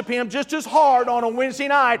worship Him just as hard on a Wednesday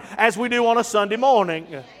night as we do on a Sunday morning.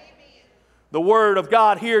 The Word of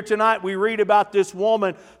God here tonight, we read about this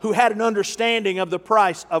woman who had an understanding of the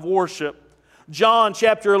price of worship. John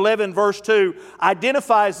chapter 11 verse 2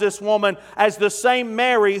 identifies this woman as the same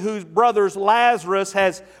Mary whose brother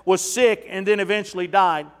Lazarus was sick and then eventually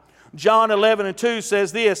died. John 11 and 2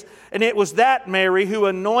 says this, "And it was that Mary who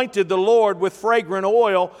anointed the Lord with fragrant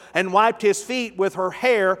oil and wiped His feet with her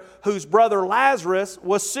hair, whose brother Lazarus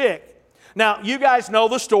was sick." Now, you guys know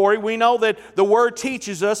the story. We know that the Word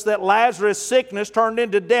teaches us that Lazarus' sickness turned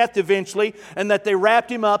into death eventually and that they wrapped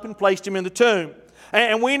him up and placed him in the tomb.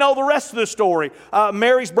 And we know the rest of the story.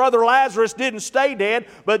 Mary's brother Lazarus didn't stay dead,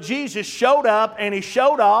 but Jesus showed up and He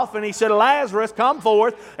showed off and He said, "Lazarus, come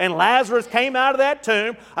forth." And Lazarus came out of that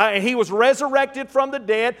tomb and he was resurrected from the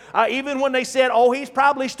dead. Even when they said, "Oh, he's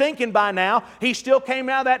probably stinking by now," he still came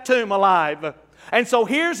out of that tomb alive. And so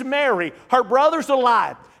here's Mary. Her brother's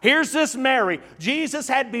alive. Here's this Mary. Jesus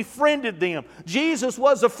had befriended them. Jesus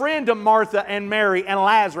was a friend to Martha and Mary and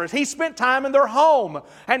Lazarus. He spent time in their home.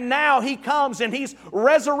 And now He comes and He's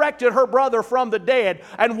resurrected her brother from the dead.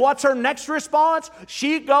 And what's her next response?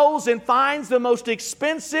 She goes and finds the most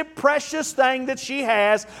expensive, precious thing that she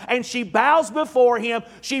has, and she bows before Him.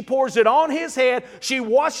 She pours it on His head. She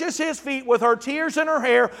washes His feet with her tears and her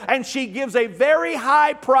hair, and she gives a very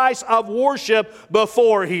high price of worship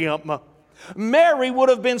before Him. Mary would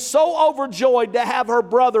have been so overjoyed to have her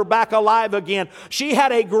brother back alive again. She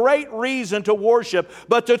had a great reason to worship.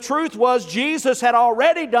 But the truth was, Jesus had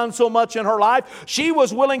already done so much in her life, she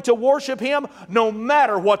was willing to worship Him no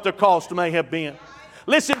matter what the cost may have been.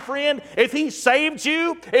 Listen, friend, if He saved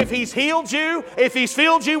you, if He's healed you, if He's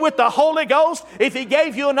filled you with the Holy Ghost, if He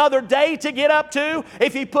gave you another day to get up to,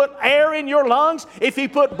 if He put air in your lungs, if He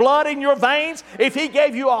put blood in your veins, if He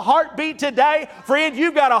gave you a heartbeat today, friend,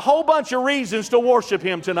 you've got a whole bunch of reasons to worship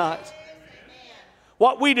Him tonight.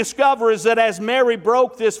 What we discover is that as Mary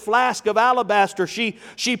broke this flask of alabaster, she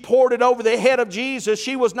poured it over the head of Jesus.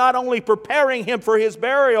 She was not only preparing Him for His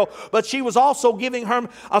burial, but she was also giving Him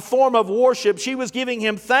a form of worship. She was giving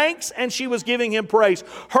Him thanks and she was giving Him praise.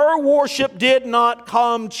 Her worship did not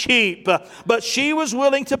come cheap, but she was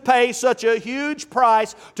willing to pay such a huge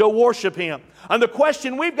price to worship Him. And the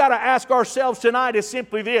question we've got to ask ourselves tonight is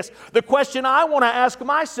simply this. The question I want to ask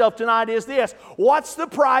myself tonight is this. What's the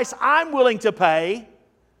price I'm willing to pay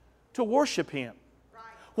to worship Him?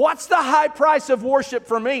 What's the high price of worship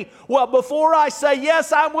for me? Well, before I say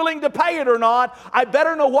yes, I'm willing to pay it or not, I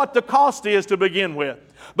better know what the cost is to begin with.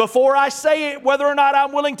 Before I say it, whether or not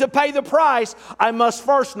I'm willing to pay the price, I must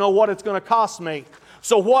first know what it's going to cost me.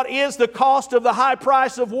 So what is the cost of the high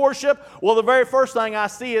price of worship? Well, the very first thing I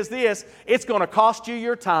see is this. It's going to cost you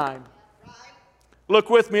your time. Look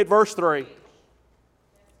with me at verse 3.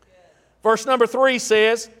 Verse number 3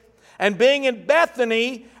 says, "And being in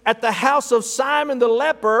Bethany at the house of Simon the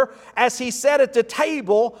leper, as he sat at the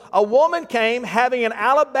table, a woman came having an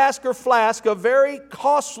alabaster flask of very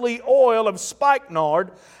costly oil of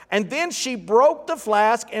spikenard, and then she broke the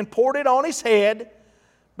flask and poured it on his head.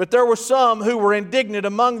 But there were some who were indignant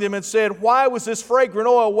among them and said, 'Why was this fragrant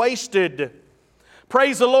oil wasted?'"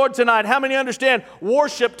 Praise the Lord tonight. How many understand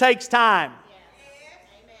worship takes time?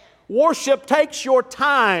 Worship takes your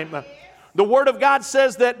time. The Word of God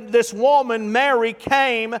says that this woman, Mary,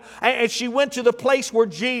 came and she went to the place where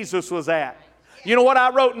Jesus was at. You know what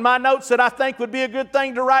I wrote in my notes that I think would be a good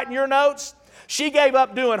thing to write in your notes? She gave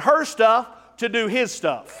up doing her stuff to do His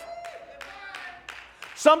stuff.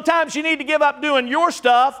 Sometimes you need to give up doing your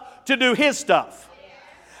stuff to do His stuff.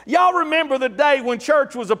 Y'all remember the day when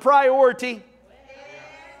church was a priority?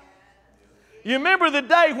 You remember the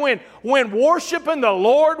day when worshiping the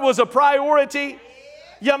Lord was a priority?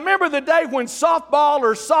 You remember the day when softball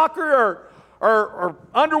or soccer or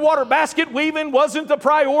underwater basket weaving wasn't the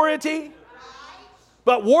priority?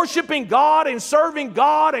 But worshiping God and serving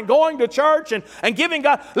God and going to church and giving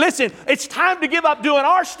God. Listen, it's time to give up doing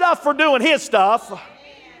our stuff for doing His stuff.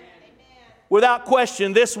 Without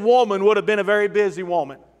question, this woman would have been a very busy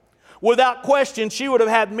woman. Without question, she would have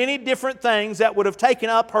had many different things that would have taken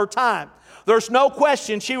up her time. There's no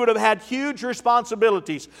question she would have had huge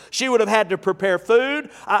responsibilities. She would have had to prepare food.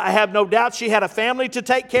 I have no doubt she had a family to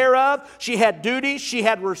take care of. She had duties. She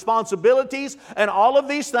had responsibilities. And all of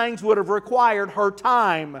these things would have required her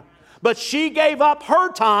time. But she gave up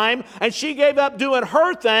her time and she gave up doing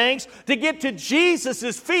her things to get to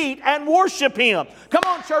Jesus' feet and worship Him. Come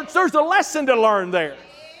on, church, there's a lesson to learn there.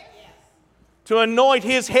 To anoint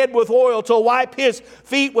His head with oil, to wipe His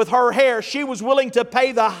feet with her hair. She was willing to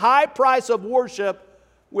pay the high price of worship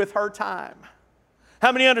with her time.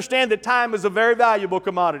 How many understand that time is a very valuable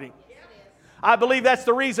commodity? I believe that's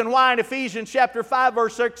the reason why in Ephesians chapter 5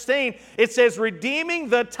 verse 16 it says, "Redeeming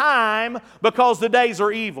the time because the days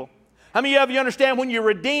are evil." How many of you understand when you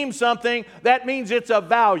redeem something, that means it's of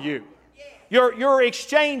value? You're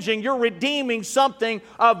exchanging, you're redeeming something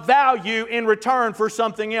of value in return for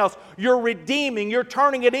something else. You're redeeming, you're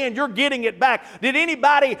turning it in, you're getting it back. Did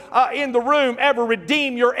anybody in the room ever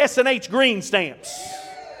redeem your S&H green stamps?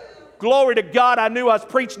 Glory to God, I knew I was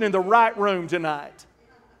preaching in the right room tonight.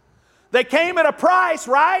 They came at a price,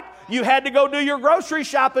 right? You had to go do your grocery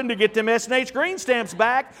shopping to get them S&H green stamps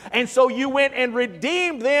back. And so you went and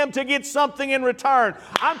redeemed them to get something in return.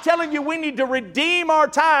 I'm telling you, we need to redeem our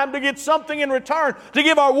time to get something in return, to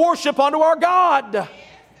give our worship unto our God.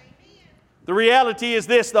 The reality is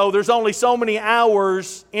this, though. There's only so many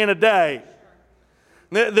hours in a day.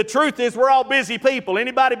 The truth is we're all busy people.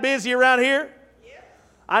 Anybody busy around here?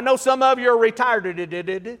 I know some of you are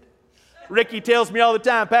retired. Ricky tells me all the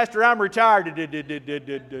time, "Pastor, I'm retired."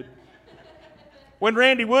 When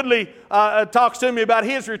Randy Woodley talks to me about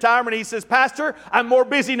his retirement, he says, "Pastor, I'm more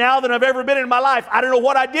busy now than I've ever been in my life. I don't know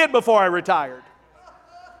what I did before I retired."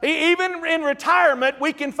 Even in retirement,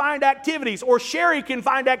 we can find activities, or Sherry can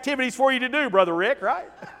find activities for you to do, Brother Rick, right?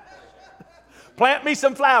 Plant me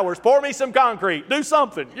some flowers, pour me some concrete, do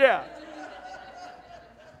something, yeah.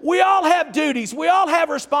 We all have duties. We all have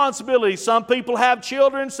responsibilities. Some people have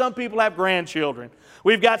children. Some people have grandchildren.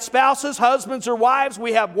 We've got spouses, husbands or wives.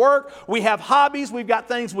 We have work. We have hobbies. We've got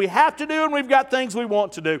things we have to do, and we've got things we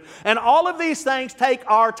want to do. And all of these things take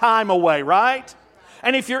our time away, right?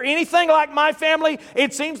 And if you're anything like my family,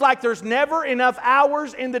 it seems like there's never enough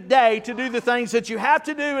hours in the day to do the things that you have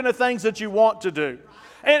to do and the things that you want to do.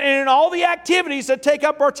 And in all the activities that take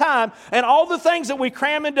up our time and all the things that we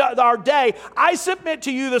cram into our day, I submit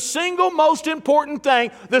to you the single most important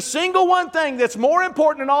thing, the single one thing that's more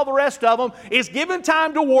important than all the rest of them is giving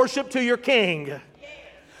time to worship to your King.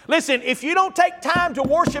 Listen, if you don't take time to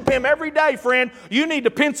worship Him every day, friend, you need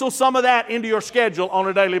to pencil some of that into your schedule on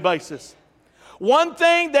a daily basis. One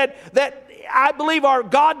thing that I believe our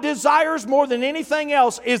God desires more than anything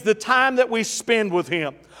else is the time that we spend with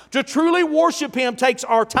Him. To truly worship Him takes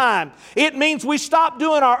our time. It means we stop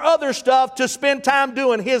doing our other stuff to spend time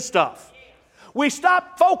doing His stuff. We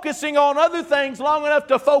stop focusing on other things long enough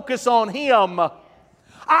to focus on Him.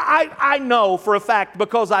 I know for a fact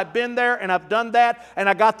because I've been there and I've done that and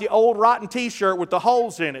I got the old rotten t-shirt with the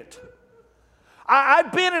holes in it.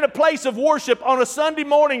 I've been in a place of worship on a Sunday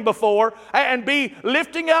morning before and be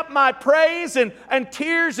lifting up my praise and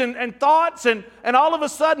tears and thoughts, and all of a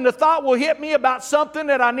sudden the thought will hit me about something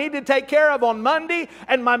that I need to take care of on Monday,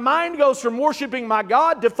 and my mind goes from worshiping my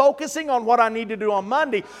God to focusing on what I need to do on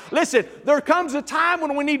Monday. Listen, there comes a time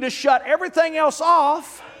when we need to shut everything else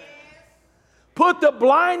off, put the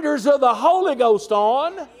blinders of the Holy Ghost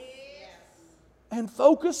on, and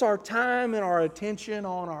focus our time and our attention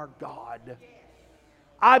on our God.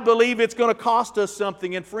 I believe it's going to cost us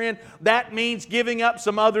something. And friend, that means giving up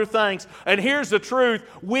some other things. And here's the truth.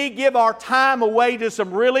 We give our time away to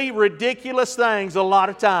some really ridiculous things a lot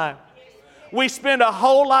of time. We spend a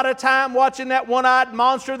whole lot of time watching that one-eyed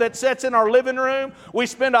monster that sits in our living room. We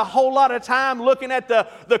spend a whole lot of time looking at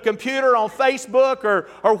the computer on Facebook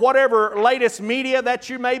or whatever latest media that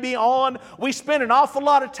you may be on. We spend an awful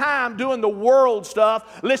lot of time doing the world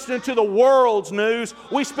stuff, listening to the world's news.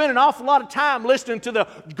 We spend an awful lot of time listening to the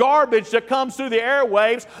garbage that comes through the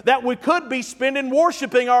airwaves that we could be spending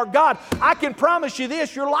worshiping our God. I can promise you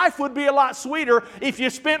this, your life would be a lot sweeter if you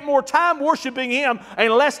spent more time worshiping Him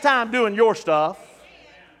and less time doing your stuff.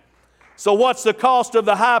 So what's the cost of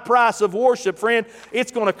the high price of worship, friend?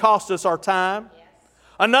 It's going to cost us our time.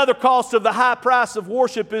 Another cost of the high price of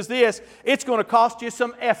worship is this. It's going to cost you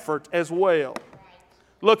some effort as well.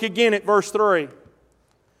 Look again at verse 3.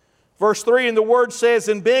 Verse 3, and the Word says,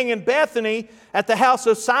 and being in Bethany at the house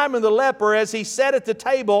of Simon the leper, as he sat at the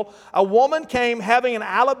table, a woman came having an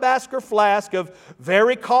alabaster flask of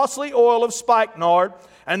very costly oil of spikenard,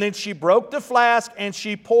 and then she broke the flask and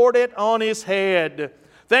she poured it on his head.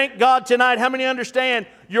 Thank God tonight, how many understand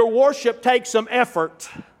your worship takes some effort?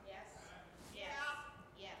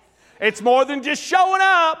 It's more than just showing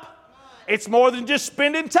up. It's more than just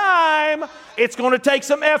spending time. It's going to take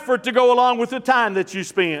some effort to go along with the time that you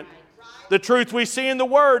spend. The truth we see in the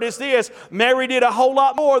Word is this. Mary did a whole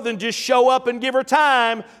lot more than just show up and give her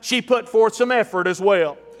time. She put forth some effort as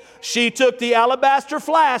well. She took the alabaster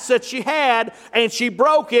flask that she had and she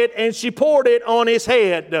broke it and she poured it on his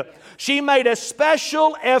head. She made a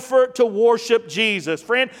special effort to worship Jesus.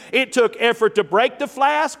 Friend, it took effort to break the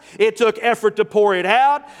flask. It took effort to pour it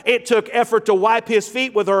out. It took effort to wipe his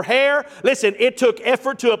feet with her hair. Listen, it took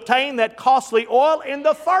effort to obtain that costly oil in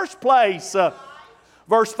the first place.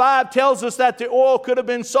 Verse 5 tells us that the oil could have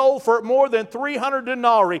been sold for more than 300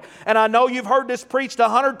 denarii. And I know you've heard this preached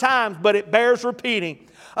 100 times, but it bears repeating.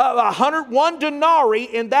 101 denarii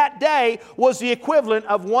in that day was the equivalent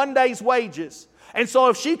of one day's wages. And so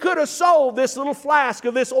if she could have sold this little flask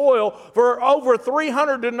of this oil for over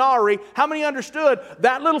 300 denarii, how many understood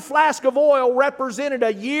that little flask of oil represented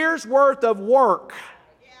a year's worth of work?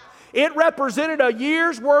 It represented a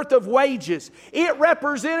year's worth of wages. It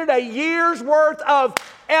represented a year's worth of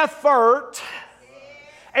effort.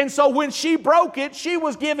 And so when she broke it, she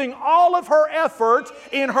was giving all of her effort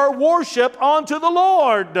in her worship unto the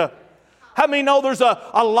Lord. How many know there's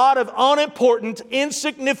a lot of unimportant,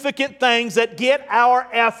 insignificant things that get our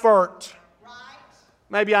effort?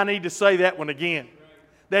 Maybe I need to say that one again.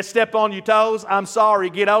 That step on your toes, I'm sorry,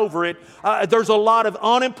 get over it. There's a lot of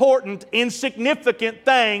unimportant, insignificant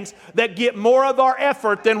things that get more of our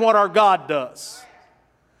effort than what our God does.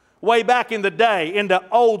 Way back in the day, in the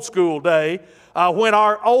old school day, when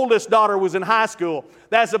our oldest daughter was in high school,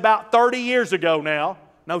 that's about 30 years ago now.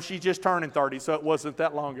 No, she's just turning 30, so it wasn't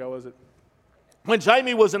that long ago, was it? When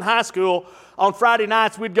Jamie was in high school, on Friday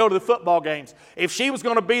nights, we'd go to the football games. If she was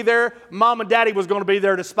going to be there, Mom and Daddy was going to be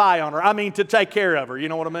there to spy on her. I mean, to take care of her. You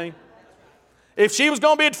know what I mean? If she was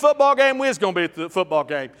going to be at the football game, we was going to be at the football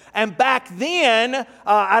game. And back then,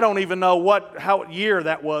 I don't even know what year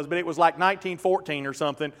that was, but it was like 1914 or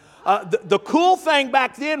something. The cool thing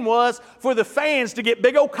back then was for the fans to get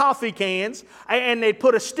big old coffee cans, and they'd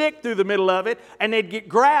put a stick through the middle of it, and they'd get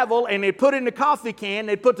gravel, and they'd put it in the coffee can,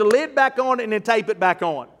 they'd put the lid back on it, and then tape it back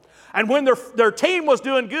on. And when their team was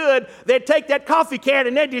doing good, they'd take that coffee can,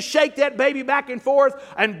 and they'd just shake that baby back and forth,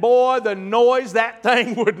 and boy, the noise that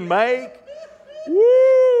thing would make.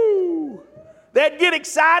 Woo! They'd get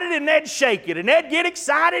excited, and they'd shake it, and they'd get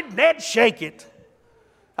excited, and they'd shake it.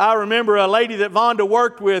 I remember a lady that Vonda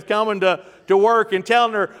worked with coming to work and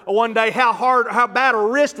telling her one day how bad her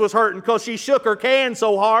wrist was hurting because she shook her can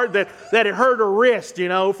so hard that it hurt her wrist, you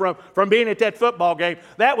know, from being at that football game.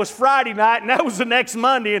 That was Friday night, and that was the next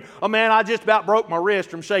Monday. And, oh, man, I just about broke my wrist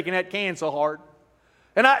from shaking that can so hard.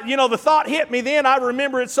 And, the thought hit me then. I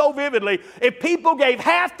remember it so vividly. If people gave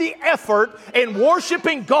half the effort in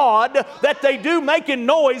worshiping God that they do making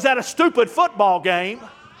noise at a stupid football game,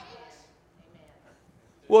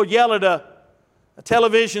 we'll yell at a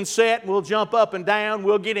television set, we'll jump up and down,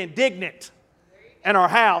 we'll get indignant in our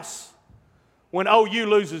house. when OU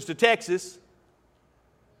loses to Texas.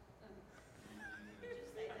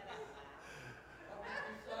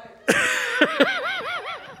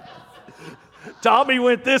 Tommy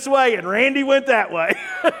went this way and Randy went that way.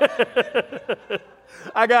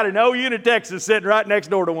 I got an OU and a Texas sitting right next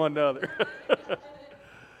door to one another.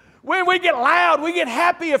 When we get loud, we get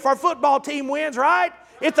happy if our football team wins, right?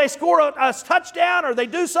 If they score a touchdown or they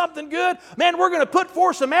do something good, man, we're going to put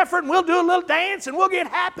forth some effort and we'll do a little dance and we'll get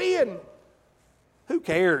happy, and who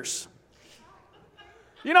cares?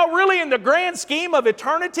 You know, really in the grand scheme of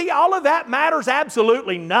eternity, all of that matters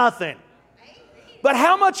absolutely nothing. But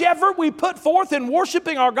how much effort we put forth in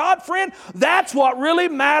worshiping our God, friend, that's what really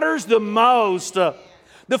matters the most.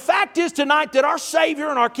 The fact is tonight that our Savior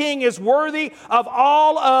and our King is worthy of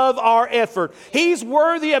all of our effort. He's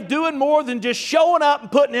worthy of doing more than just showing up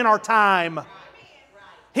and putting in our time.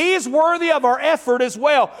 He is worthy of our effort as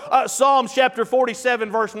well. Psalms chapter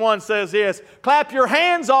 47 verse 1 says this, "Clap your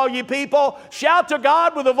hands, all you people. Shout to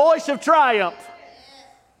God with a voice of triumph."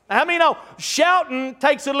 How many know shouting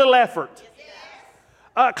takes a little effort?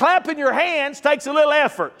 Clapping your hands takes a little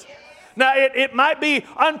effort. Now, it might be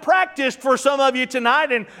unpracticed for some of you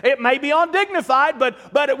tonight, and it may be undignified, but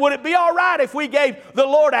would it be all right if we gave the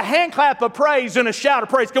Lord a hand clap of praise and a shout of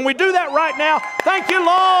praise? Can we do that right now? Thank you,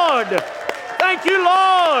 Lord. Thank you,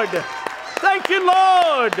 Lord. Thank you,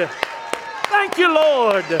 Lord. Thank you,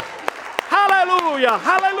 Lord. Hallelujah.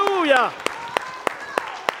 Hallelujah.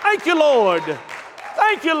 Thank you, Lord.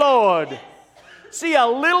 Thank you, Lord. See, a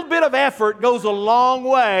little bit of effort goes a long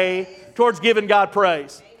way towards giving God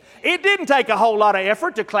praise. It didn't take a whole lot of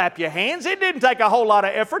effort to clap your hands. It didn't take a whole lot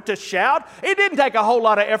of effort to shout. It didn't take a whole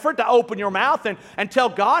lot of effort to open your mouth and tell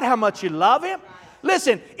God how much you love Him.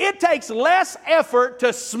 Listen, it takes less effort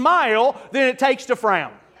to smile than it takes to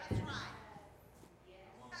frown.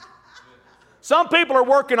 Some people are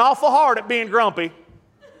working awful hard at being grumpy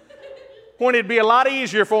when it'd be a lot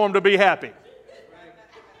easier for them to be happy.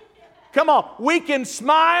 Come on, we can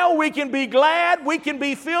smile, we can be glad, we can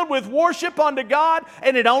be filled with worship unto God,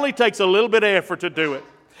 and it only takes a little bit of effort to do it.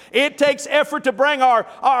 It takes effort to bring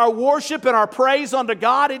our worship and our praise unto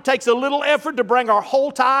God. It takes a little effort to bring our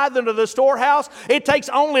whole tithe into the storehouse. It takes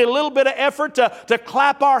only a little bit of effort to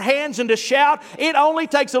clap our hands and to shout. It only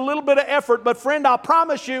takes a little bit of effort, but friend, I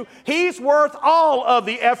promise you, He's worth all of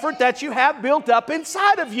the effort that you have built up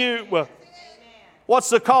inside of you. What's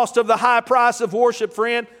the cost of the high price of worship,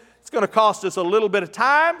 friend? It's going to cost us a little bit of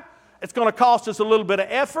time. It's going to cost us a little bit of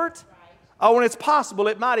effort. Oh, and it's possible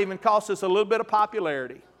it might even cost us a little bit of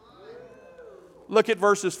popularity. Look at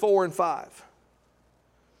verses 4 and 5.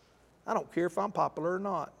 I don't care if I'm popular or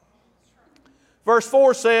not. Verse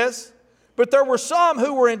 4 says, "But there were some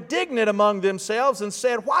who were indignant among themselves and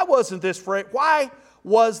said, why was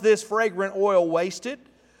this fragrant oil wasted?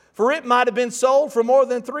 For it might have been sold for more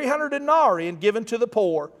than 300 denarii and given to the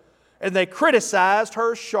poor. And they criticized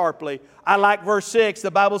her sharply." I like verse 6. The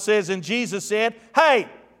Bible says, and Jesus said, "Hey,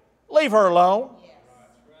 leave her alone."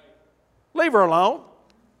 Leave her alone.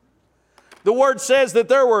 The Word says that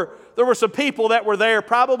there were some people that were there.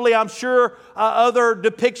 Probably, I'm sure, other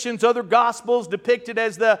depictions, other Gospels depicted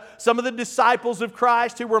as some of the disciples of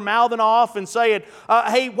Christ who were mouthing off and saying,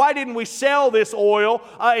 hey, why didn't we sell this oil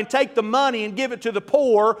and take the money and give it to the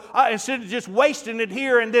poor instead of just wasting it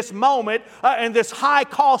here in this moment and this high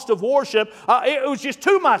cost of worship? It was just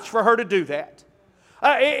too much for her to do that.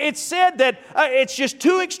 It said that it's just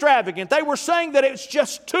too extravagant. They were saying that it's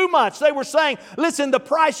just too much. They were saying, listen, the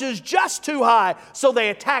price is just too high. So they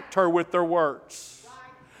attacked her with their words.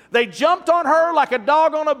 They jumped on her like a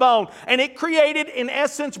dog on a bone. And it created, in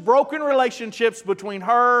essence, broken relationships between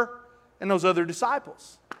her and those other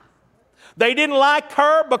disciples. They didn't like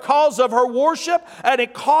her because of her worship, and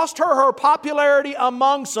it cost her popularity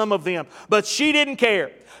among some of them. But she didn't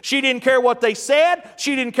care. She didn't care what they said.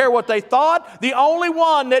 She didn't care what they thought. The only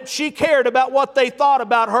one that she cared about what they thought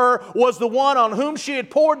about her was the one on whom she had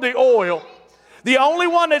poured the oil. The only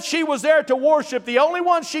one that she was there to worship, the only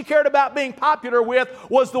one she cared about being popular with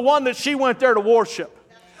was the one that she went there to worship.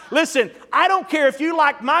 Listen, I don't care if you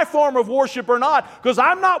like my form of worship or not, because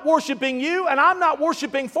I'm not worshiping you and I'm not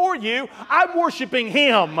worshiping for you. I'm worshiping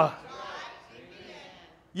Him.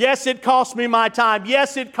 Yes, it cost me my time.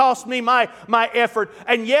 Yes, it cost me my effort.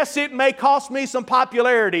 And yes, it may cost me some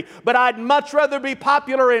popularity. But I'd much rather be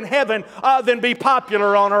popular in heaven than be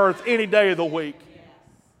popular on earth any day of the week.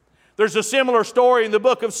 There's a similar story in the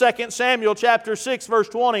book of 2 Samuel chapter 6 verse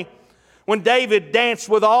 20 when David danced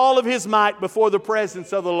with all of his might before the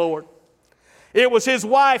presence of the Lord. It was his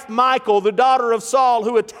wife, Michal, the daughter of Saul,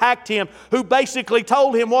 who attacked him, who basically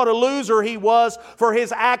told him what a loser he was for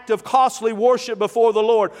his act of costly worship before the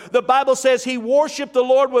Lord. The Bible says he worshiped the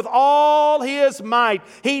Lord with all his might.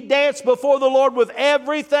 He danced before the Lord with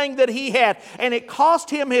everything that he had. And it cost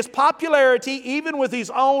him his popularity even with his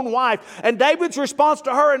own wife. And David's response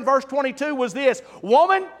to her in verse 22 was this: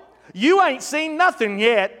 "Woman, you ain't seen nothing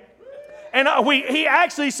yet." And he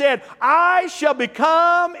actually said, "I shall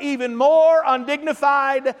become even more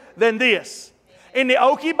undignified than this." In the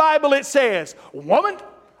Okie Bible it says, "Woman,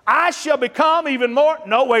 I shall become even more..."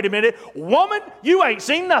 No, wait a minute. "Woman, you ain't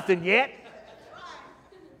seen nothing yet."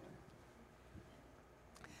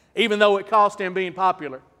 Even though it cost him being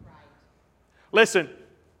popular. Listen,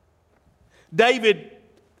 David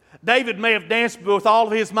may have danced with all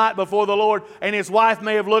of his might before the Lord, and his wife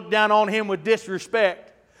may have looked down on him with disrespect.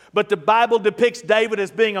 But the Bible depicts David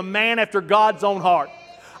as being a man after God's own heart.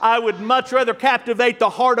 I would much rather captivate the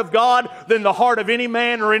heart of God than the heart of any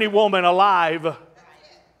man or any woman alive.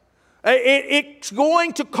 It's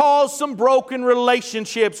going to cause some broken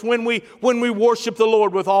relationships when we worship the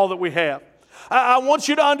Lord with all that we have. I want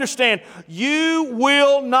you to understand, you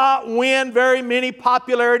will not win very many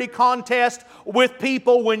popularity contests with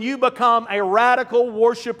people when you become a radical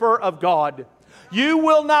worshiper of God. You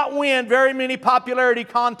will not win very many popularity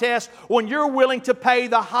contests when you're willing to pay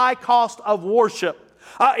the high cost of worship.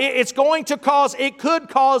 It could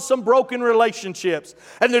cause some broken relationships.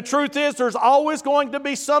 And the truth is, there's always going to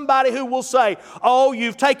be somebody who will say, "Oh,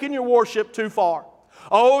 you've taken your worship too far.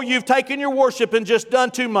 Oh, you've taken your worship and just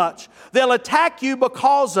done too much." They'll attack you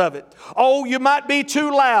because of it. "Oh, you might be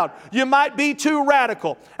too loud. You might be too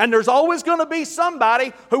radical." And there's always going to be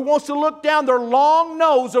somebody who wants to look down their long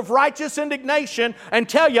nose of righteous indignation and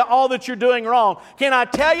tell you all that you're doing wrong. Can I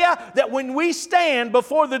tell you that when we stand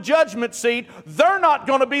before the judgment seat, they're not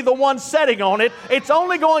going to be the ones sitting on it. It's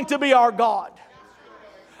only going to be our God.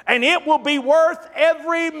 And it will be worth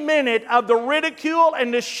every minute of the ridicule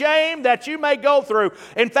and the shame that you may go through.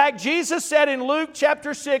 In fact, Jesus said in Luke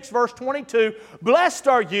chapter 6, verse 22, "Blessed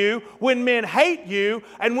are you when men hate you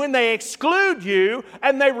and when they exclude you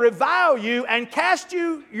and they revile you and cast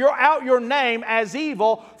out your name as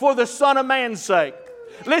evil for the Son of Man's sake."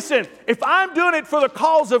 Listen, if I'm doing it for the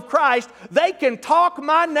cause of Christ, they can talk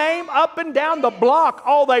my name up and down the block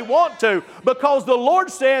all they want to, because the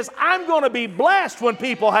Lord says I'm going to be blessed when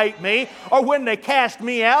people hate me, or when they cast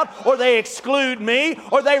me out, or they exclude me,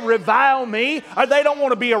 or they revile me, or they don't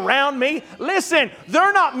want to be around me. Listen,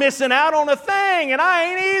 they're not missing out on a thing, and I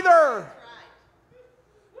ain't either.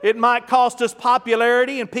 It might cost us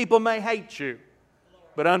popularity, and people may hate you,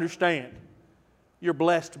 but understand, you're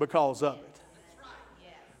blessed because of it.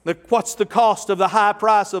 What's the cost of the high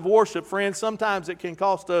price of worship, friends? Sometimes it can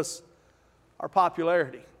cost us our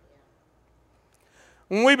popularity.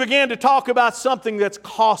 When we begin to talk about something that's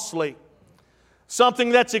costly, something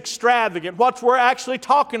that's extravagant, what we're actually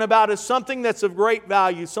talking about is something that's of great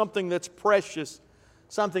value, something that's precious,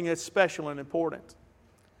 something that's special and important.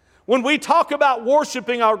 When we talk about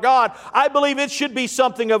worshiping our God, I believe it should be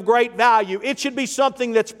something of great value. It should be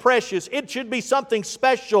something that's precious. It should be something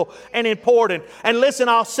special and important. And listen,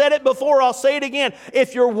 I'll said it before, I'll say it again.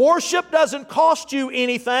 If your worship doesn't cost you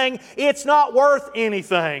anything, it's not worth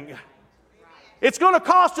anything. It's going to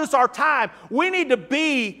cost us our time. We need to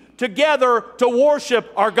be together to worship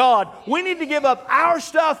our God. We need to give up our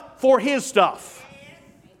stuff for His stuff.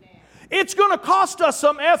 It's going to cost us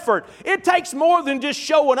some effort. It takes more than just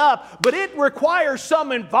showing up, but it requires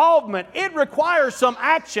some involvement. It requires some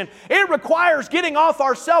action. It requires getting off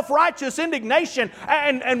our self-righteous indignation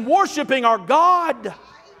and worshiping our God.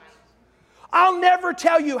 I'll never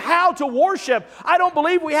tell you how to worship. I don't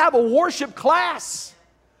believe we have a worship class.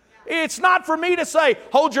 It's not for me to say,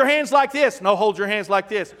 hold your hands like this. No, hold your hands like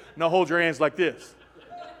this. No, hold your hands like this.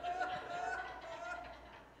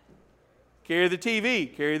 Carry the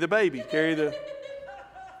TV, carry the baby, carry the...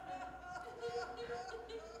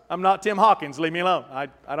 I'm not Tim Hawkins, leave me alone.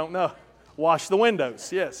 I don't know. Wash the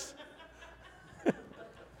windows, yes.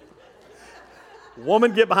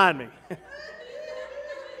 Woman, get behind me.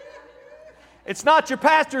 It's not your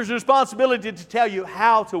pastor's responsibility to tell you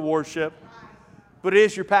how to worship, but it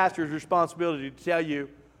is your pastor's responsibility to tell you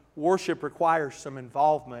worship requires some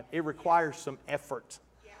involvement. It requires some effort.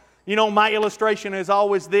 You know, my illustration is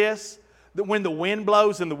always this. That when the wind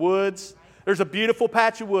blows in the woods, there's a beautiful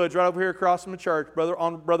patch of woods right over here across from the church,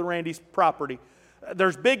 on Brother Randy's property.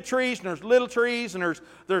 There's big trees and there's little trees and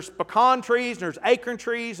there's pecan trees and there's acorn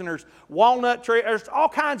trees and there's walnut trees. There's all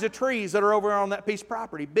kinds of trees that are over on that piece of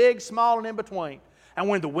property, big, small, and in between. And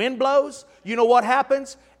when the wind blows, you know what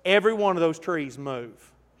happens? Every one of those trees move.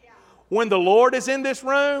 When the Lord is in this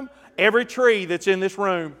room, every tree that's in this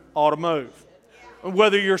room ought to move.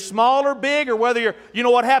 Whether you're small or big, or whether you're, you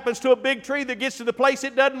know what happens to a big tree that gets to the place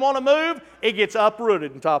it doesn't want to move? It gets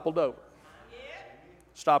uprooted and toppled over.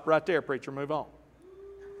 Stop right there, preacher. Move on.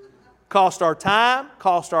 Cost our time,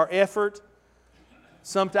 cost our effort.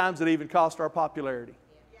 Sometimes it even cost our popularity.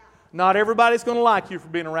 Not everybody's going to like you for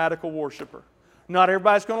being a radical worshiper. Not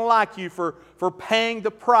everybody's going to like you for paying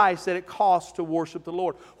the price that it costs to worship the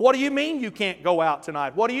Lord. What do you mean you can't go out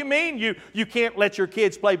tonight? What do you mean you can't let your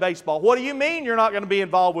kids play baseball? What do you mean you're not going to be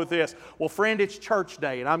involved with this? Well, friend, it's church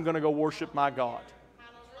day and I'm going to go worship my God.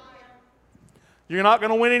 You're not going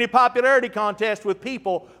to win any popularity contest with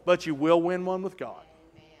people, but you will win one with God.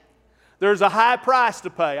 There's a high price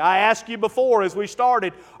to pay. I asked you before as we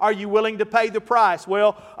started, are you willing to pay the price?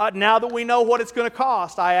 Well, now that we know what it's going to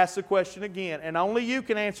cost, I ask the question again. And only you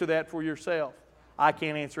can answer that for yourself. I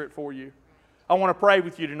can't answer it for you. I want to pray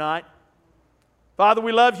with you tonight. Father,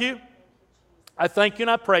 we love you. I thank you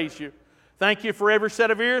and I praise you. Thank you for every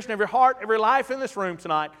set of ears and every heart, every life in this room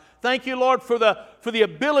tonight. Thank you, Lord, for the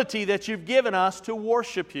ability that you've given us to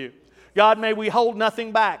worship you. God, may we hold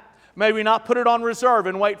nothing back. May we not put it on reserve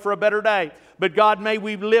and wait for a better day. But God, may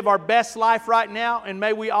we live our best life right now, and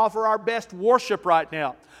may we offer our best worship right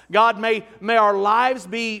now. God, may our lives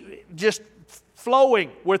be just flowing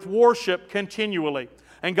with worship continually.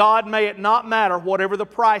 And God, may it not matter whatever the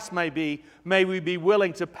price may be, may we be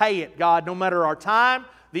willing to pay it. God, no matter our time,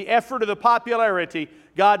 the effort, or the popularity,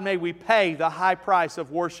 God, may we pay the high price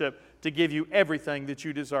of worship to give you everything that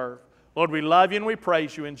you deserve. Lord, we love you and we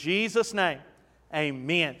praise you. In Jesus' name,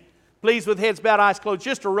 amen. Please, with heads bowed, eyes closed,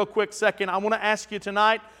 just a real quick second, I want to ask you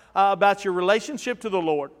tonight about your relationship to the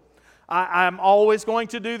Lord. I'm always going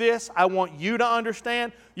to do this. I want you to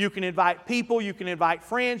understand you can invite people, you can invite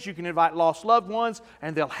friends, you can invite lost loved ones,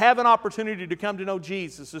 and they'll have an opportunity to come to know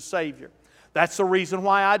Jesus as Savior. That's the reason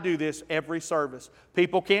why I do this every service.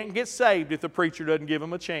 People can't get saved if the preacher doesn't give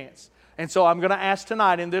them a chance. And so I'm going to ask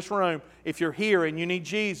tonight in this room, if you're here and you need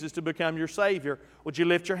Jesus to become your Savior, would you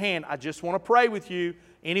lift your hand? I just want to pray with you.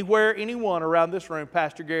 Anywhere, anyone around this room,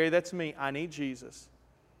 Pastor Gary, that's me. I need Jesus.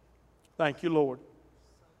 Thank you, Lord.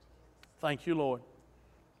 Thank you, Lord.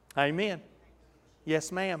 Amen.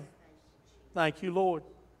 Yes, ma'am. Thank you, Lord.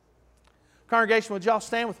 Congregation, would y'all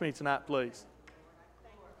stand with me tonight, please?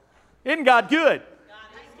 Isn't God good?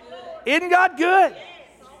 Isn't God good?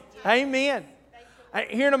 Amen.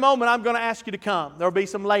 Here in a moment, I'm going to ask you to come. There will be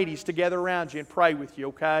some ladies to gather around you and pray with you,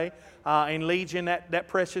 okay? And lead you in that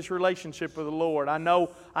precious relationship with the Lord. I know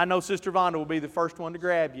Sister Vonda will be the first one to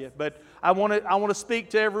grab you, but I want to speak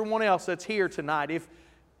to everyone else that's here tonight.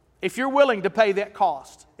 If you're willing to pay that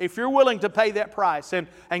cost, if you're willing to pay that price and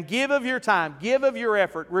give of your time, give of your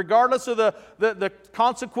effort, regardless of the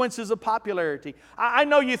consequences of popularity. I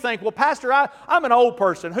know you think, well, Pastor, I'm an old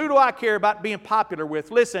person. Who do I care about being popular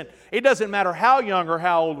with? Listen, it doesn't matter how young or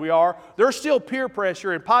how old we are. There's still peer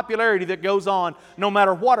pressure and popularity that goes on no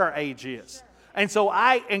matter what our age is. And so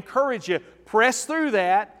I encourage you, press through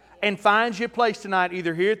that and find you a place tonight,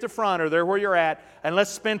 either here at the front or there where you're at, and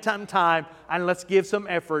let's spend some time and let's give some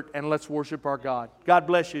effort and let's worship our God. God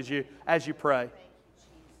bless you as you pray.